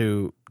time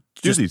to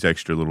do these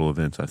extra little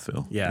events, I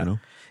feel. Yeah.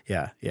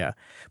 Yeah.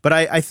 But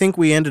I think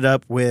we ended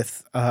up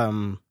with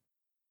kind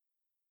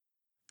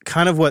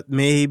of what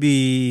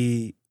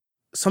maybe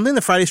something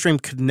the Friday stream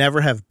could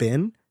never have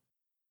been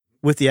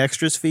with the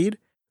extras feed,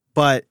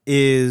 but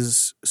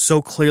is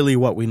so clearly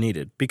what we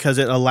needed because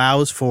it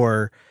allows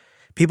for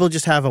people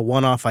just have a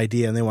one-off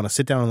idea and they want to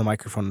sit down on the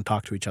microphone and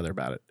talk to each other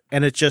about it.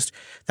 And it's just,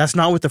 that's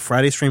not what the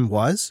Friday stream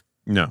was.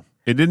 No,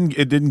 it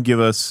didn't give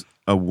us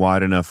a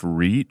wide enough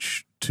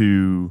reach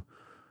to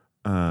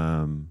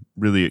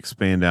really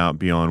expand out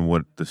beyond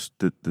what the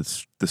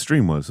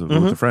stream was, what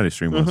the Friday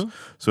stream was.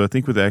 So I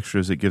think with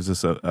extras, it gives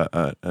us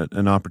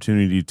an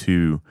opportunity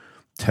to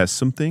test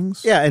some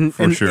things. Yeah, and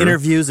sure.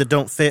 interviews that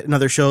don't fit in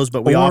other shows,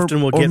 but we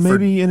often will get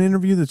maybe an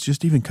interview that's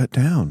just even cut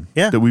down.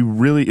 Yeah. That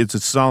it's a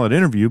solid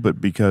interview,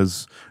 but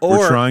because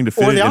we're trying to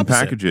fit it and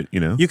package it,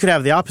 You could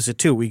have the opposite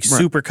too. We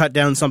super cut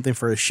down something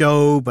for a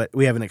show, but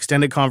we have an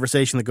extended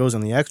conversation that goes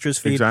on the extras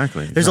feed.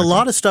 Exactly. There's a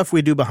lot of stuff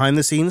we do behind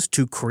the scenes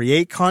to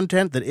create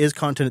content that is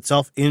content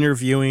itself,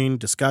 interviewing,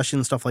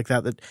 discussion, stuff like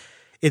that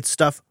it's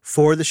stuff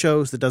for the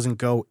shows that doesn't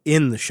go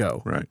in the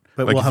show. Right.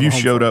 But like if you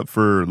showed up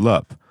for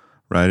LUP,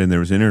 right, and there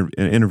was an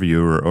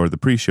interview or the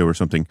pre-show or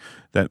something,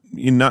 that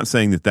you're not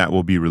saying that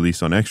will be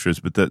released on extras,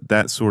 but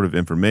that sort of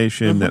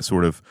information, that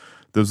sort of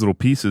those little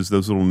pieces,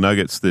 those little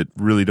nuggets that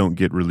really don't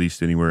get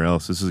released anywhere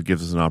else.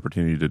 Gives us an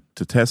opportunity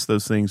to test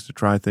those things, to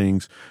try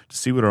things, to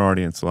see what our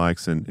audience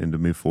likes, and to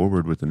move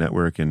forward with the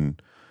network in,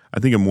 I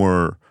think, a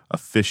more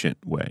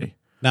efficient way.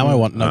 Now I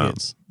want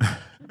nuggets.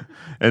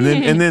 And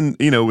then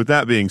with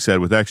that being said,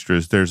 with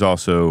extras, there's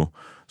also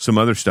some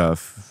other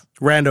stuff.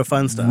 Rando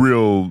fun stuff.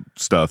 Real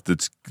stuff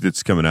that's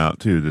coming out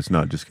too. That's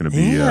not just going to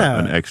be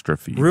an extra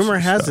feed. Rumor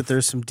has it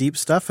there's some deep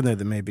stuff in there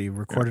that may be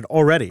recorded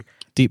already.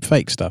 Deep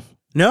fake stuff?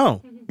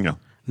 No.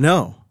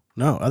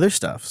 Other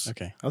stuffs.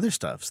 Okay. Other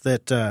stuffs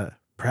that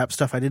perhaps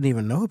stuff I didn't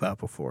even know about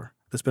before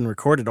that's been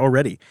recorded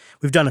already.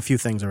 We've done a few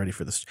things already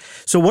for this.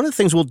 So one of the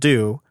things we'll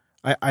do,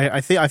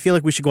 I feel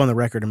like we should go on the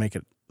record and make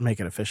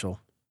it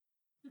official.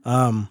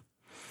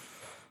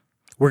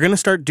 We're going to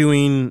start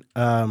doing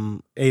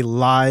a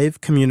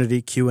live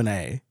community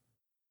Q&A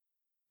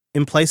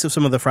in place of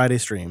some of the Friday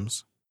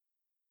streams.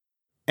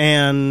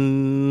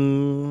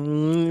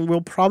 And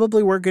we'll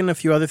probably work in a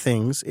few other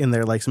things in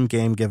there, like some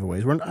game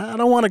giveaways. I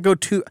don't want to go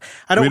too...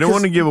 We don't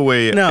want to give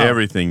away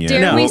everything yet.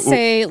 Dare we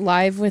say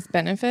live with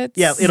benefits?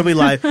 Yeah, it'll be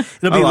live.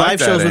 It'll be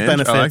live shows with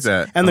benefits. I like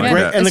that. And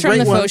the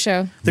great faux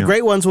show. The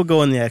great ones will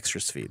go in the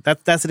extras feed.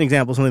 That's an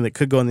example of something that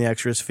could go in the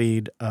extras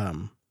feed.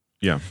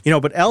 Yeah.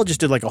 But Elle just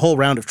did like a whole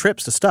round of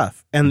trips to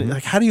stuff. And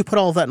like, how do you put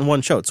all of that in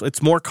one show? So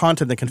it's more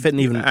content that can fit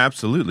in even...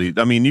 Absolutely.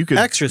 I mean, you could...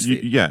 Extras.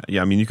 Yeah.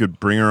 I mean, you could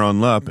bring her on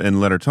LUP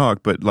and let her talk,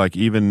 but like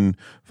even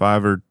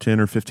 5 or 10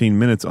 or 15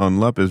 minutes on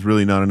LUP is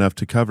really not enough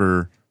to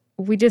cover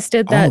We just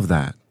did that. all of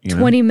that. You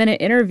know?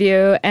 20-minute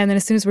interview, and then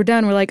as soon as we're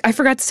done, we're like, I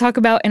forgot to talk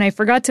about, and I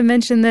forgot to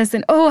mention this,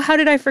 and oh, how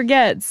did I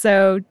forget?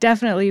 So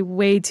definitely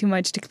way too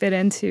much to fit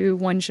into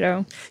one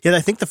show. Yeah, I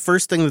think the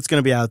first thing that's going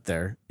to be out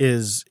there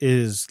is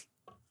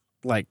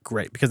like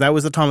great, because that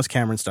was the Thomas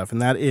Cameron stuff,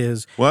 and that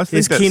is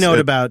his keynote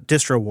about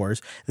distro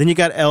wars. Then you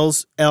got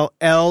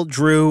L,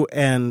 Drew,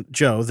 and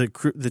Joe,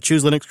 the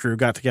Choose Linux crew,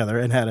 got together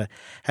and had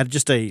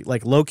just a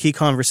like low key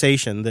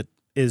conversation that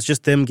is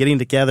just them getting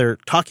together,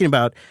 talking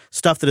about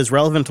stuff that is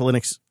relevant to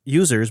Linux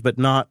users, but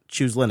not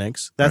Choose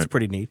Linux. That's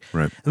pretty neat.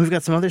 Right. And we've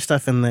got some other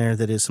stuff in there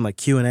that is some like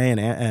Q&A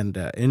and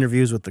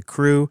interviews with the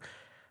crew.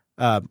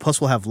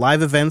 Plus, we'll have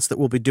live events that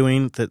we'll be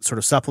doing that sort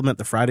of supplement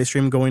the Friday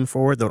stream going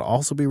forward. That will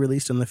also be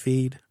released in the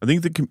feed. I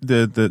think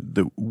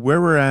the where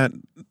we're at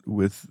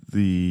with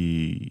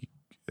the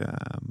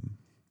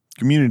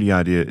community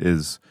idea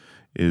is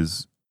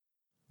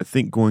I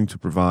think going to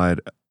provide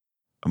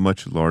a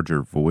much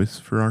larger voice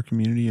for our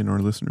community and our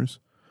listeners,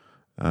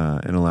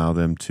 and allow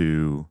them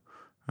to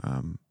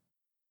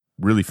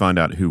really find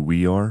out who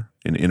we are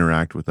and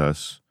interact with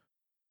us,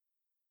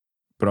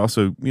 but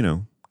also, you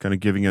know, kind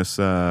of giving us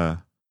an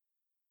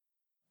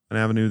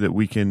avenue that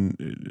we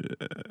can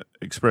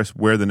express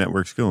where the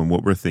network's going,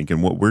 what we're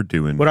thinking, what we're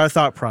doing, what our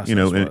thought process, you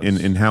know,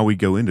 was. and how we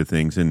go into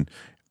things. And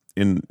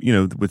you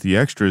know, with the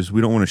extras,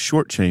 we don't want to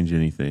shortchange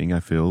anything, I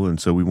feel, and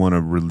so we want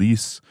to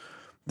release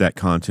that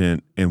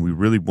content, and we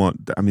really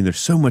want. I mean, there's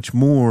so much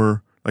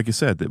more, like I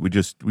said, that we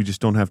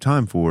just don't have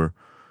time for.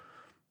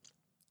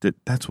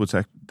 That's what's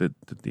that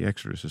the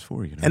extras is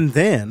for, you know. And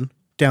then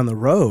down the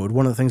road,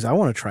 one of the things I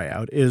want to try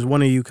out is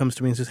one of you comes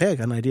to me and says, "Hey, I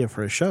got an idea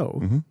for a show.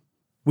 Mm-hmm.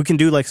 We can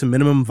do like some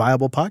minimum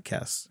viable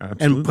podcasts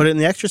and put it in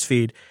the extras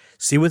feed.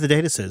 See what the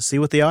data says. See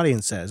what the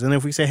audience says. And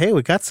if we say, hey,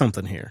 we got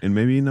something here, and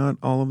maybe not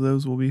all of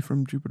those will be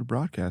from Jupiter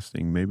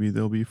Broadcasting. Maybe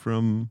they'll be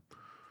from."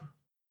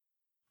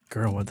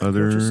 Girl, what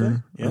other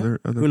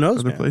who knows?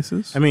 Other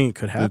places. I mean, it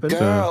could happen.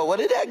 Girl, what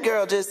did that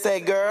girl just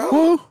say,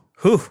 girl?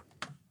 Who?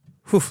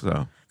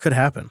 So could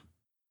happen.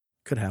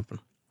 Could happen.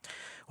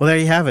 Well, there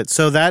you have it.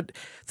 So that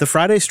the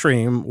Friday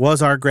stream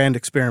was our grand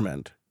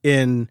experiment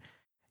in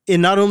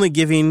not only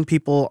giving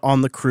people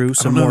on the crew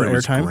some more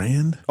airtime.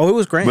 Grand? Oh, it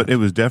was grand. But it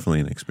was definitely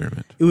an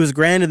experiment. It was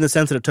grand in the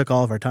sense that it took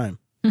all of our time.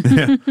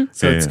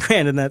 So it's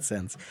grand in that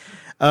sense.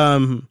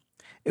 You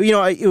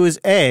know, it was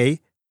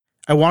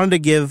I wanted to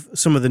give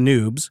some of the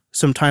noobs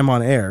some time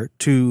on air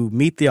to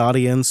meet the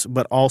audience,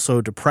 but also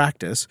to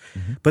practice.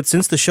 Mm-hmm. But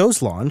since the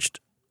show's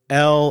launched,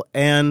 Elle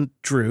and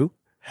Drew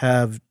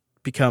have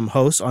become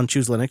hosts on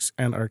Choose Linux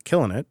and are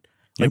killing it.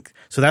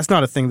 So that's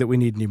not a thing that we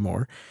need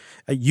anymore.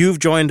 You've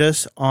joined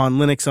us on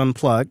Linux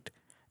Unplugged,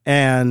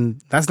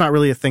 and that's not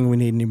really a thing we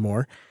need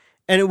anymore.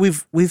 And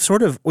we've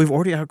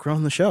already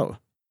outgrown the show.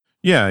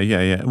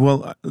 Yeah.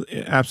 Well,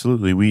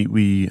 absolutely.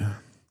 We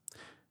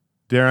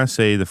dare I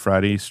say, the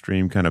Friday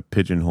stream kind of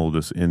pigeonholed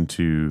us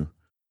into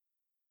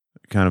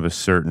kind of a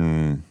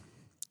certain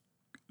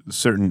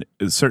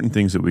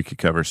things that we could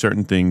cover,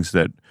 certain things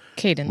that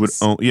cadence.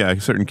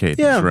 Certain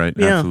cadence, right?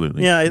 Yeah,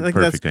 absolutely. Yeah, I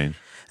think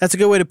that's a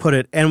good way to put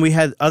it. And we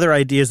had other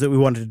ideas that we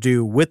wanted to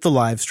do with the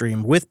live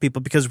stream with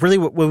people, because really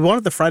what we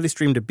wanted the Friday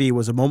stream to be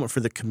was a moment for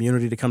the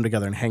community to come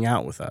together and hang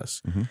out with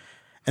us. Mm-hmm.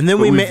 And then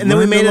we made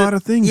a lot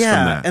of things from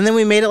that. And then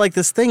we made it like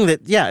this thing that,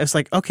 it's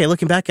like, okay,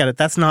 looking back at it,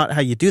 that's not how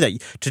you do that.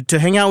 To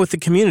hang out with the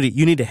community,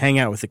 you need to hang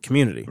out with the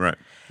community. Right.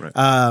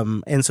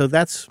 And so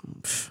that's,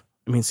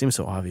 it seems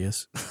so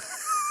obvious.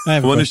 I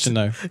have a question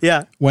though.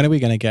 Yeah. When are we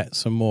going to get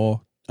some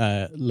more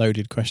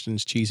loaded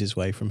questions Cheese's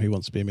way from Who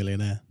Wants to Be a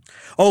Millionaire?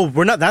 Oh,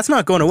 that's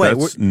not going away.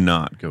 That's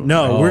not going away.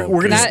 No, we're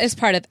going to. That is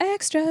part of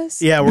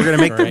extras. Yeah, we're going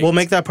to make we'll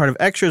make that part of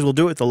extras. We'll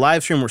do it with the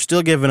live stream. We're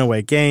still giving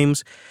away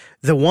games.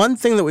 The one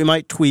thing that we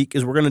might tweak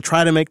is we're going to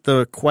try to make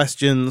the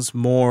questions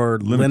more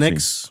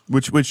Linux.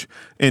 Which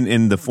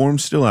and the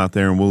form's still out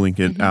there, and we'll link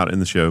it out in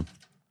the show.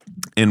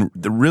 And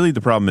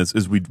the problem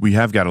is we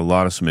have got a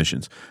lot of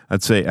submissions.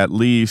 I'd say at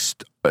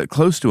least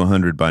close to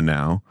 100 by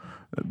now.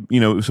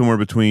 Somewhere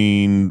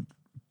between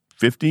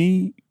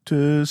 50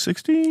 to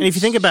 60. And if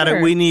you think about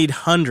it, we need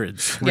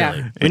hundreds. Really.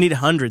 Yeah. We need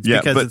hundreds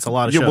because it's a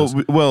lot of shows.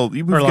 We've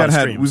got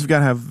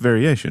to have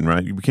variation,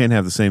 right? We can't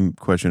have the same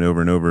question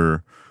over and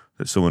over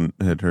that someone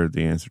had heard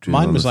the answer to.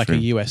 Mine was like a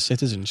U.S.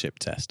 citizenship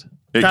test.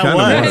 It kind of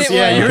was.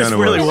 Yeah, yours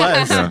really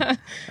was. Yeah.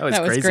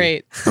 That was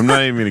great. I'm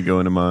not even going to go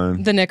into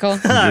mine. The nickel.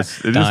 It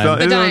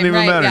don't even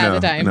matter now. The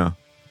dime. No.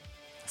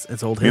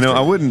 It's old history.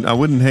 I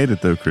wouldn't hate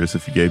it though, Chris,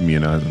 if you gave me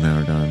an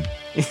Eisenhower dime.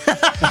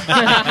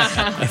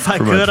 If I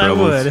could,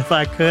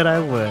 I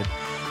would.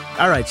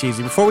 All right,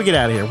 Cheesy, before we get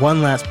out of here,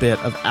 one last bit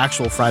of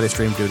actual Friday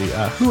stream duty.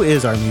 Who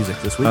is our music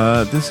this week?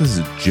 This is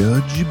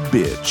Judge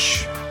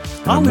Bitch.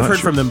 We've heard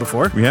from them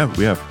before. We have.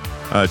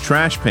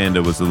 Trash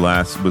Panda was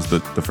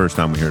the first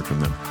time we heard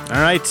from them.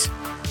 All right.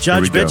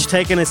 Judge Bitch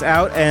taking us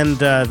out, and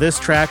this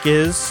track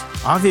is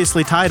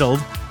obviously titled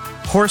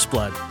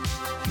Horseblood.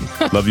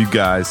 Love you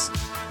guys.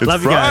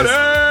 Love Friday. You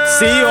guys.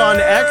 See you on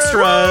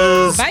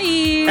Extras.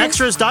 Bye.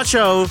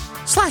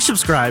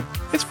 Extras.show/subscribe.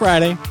 It's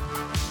Friday.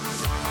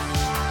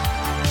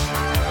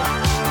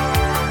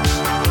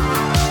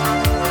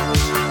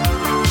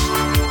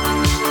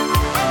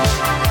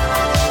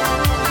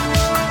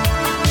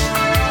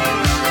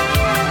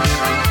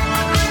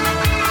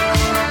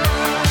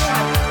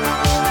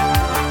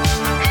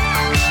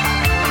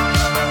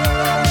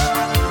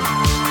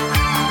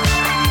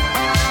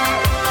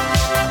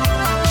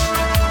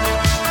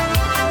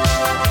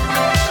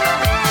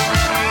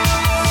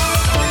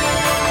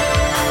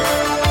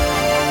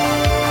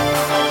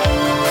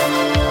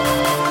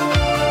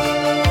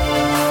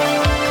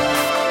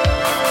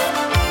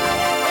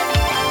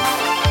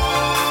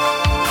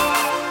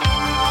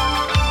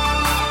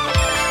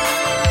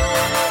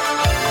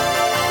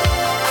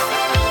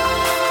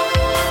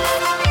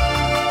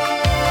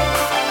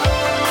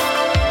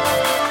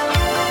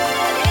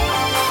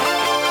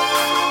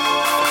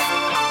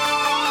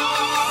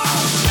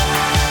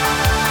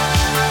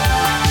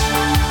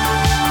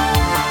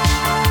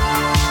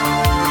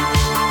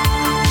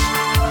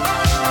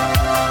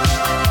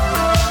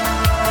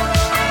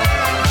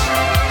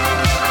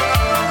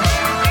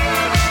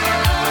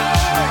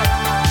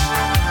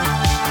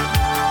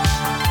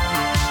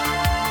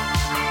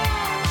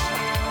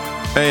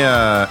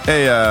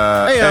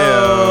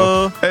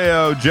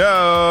 Heyo,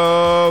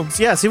 Joe.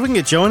 Yeah, see if we can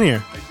get Joe in here.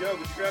 Hey, Joe, would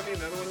you grab me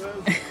another one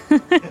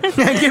of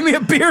those? Give me a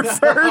beer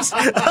first.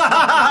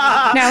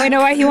 Now we know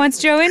why he wants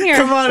Joe in here.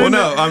 Come on. Well,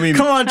 no, I mean,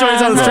 come on, join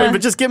us on the stream,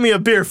 but just give me a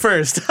beer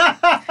first.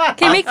 Can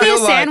you make me a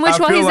sandwich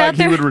while he's out he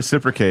there? would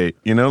reciprocate.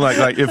 You know,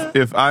 like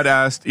if I'd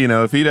asked,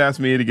 if he'd asked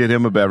me to get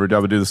him a beverage, I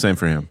would do the same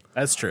for him.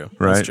 That's true.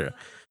 Right? That's true.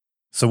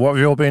 So what have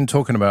you all been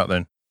talking about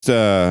then?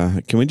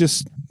 Can we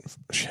just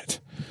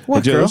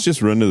What, Joe, girl? let's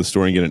just run to the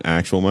store and get an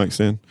actual mic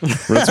stand.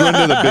 Let's run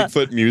to the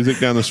Bigfoot music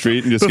down the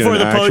street and just Before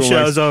get an the post actual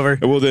mic show's over.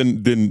 Well,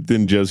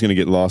 then Joe's gonna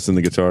get lost in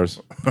the guitars.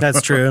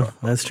 That's true.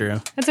 That's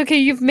true. That's okay.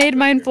 You've made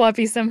mine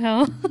floppy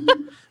somehow.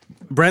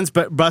 Brent's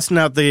busting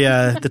out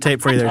the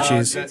tape for you there,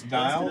 Cheese. That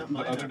dial, the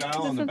other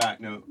dial on the back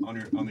note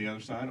on the other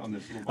side on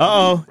this little.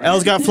 Uh-oh.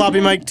 Elle's got floppy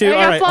mic too. I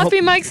All got right.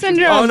 floppy mic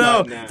syndrome. Oh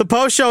no. The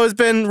post show has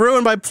been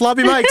ruined by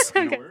floppy mics.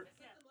 Okay.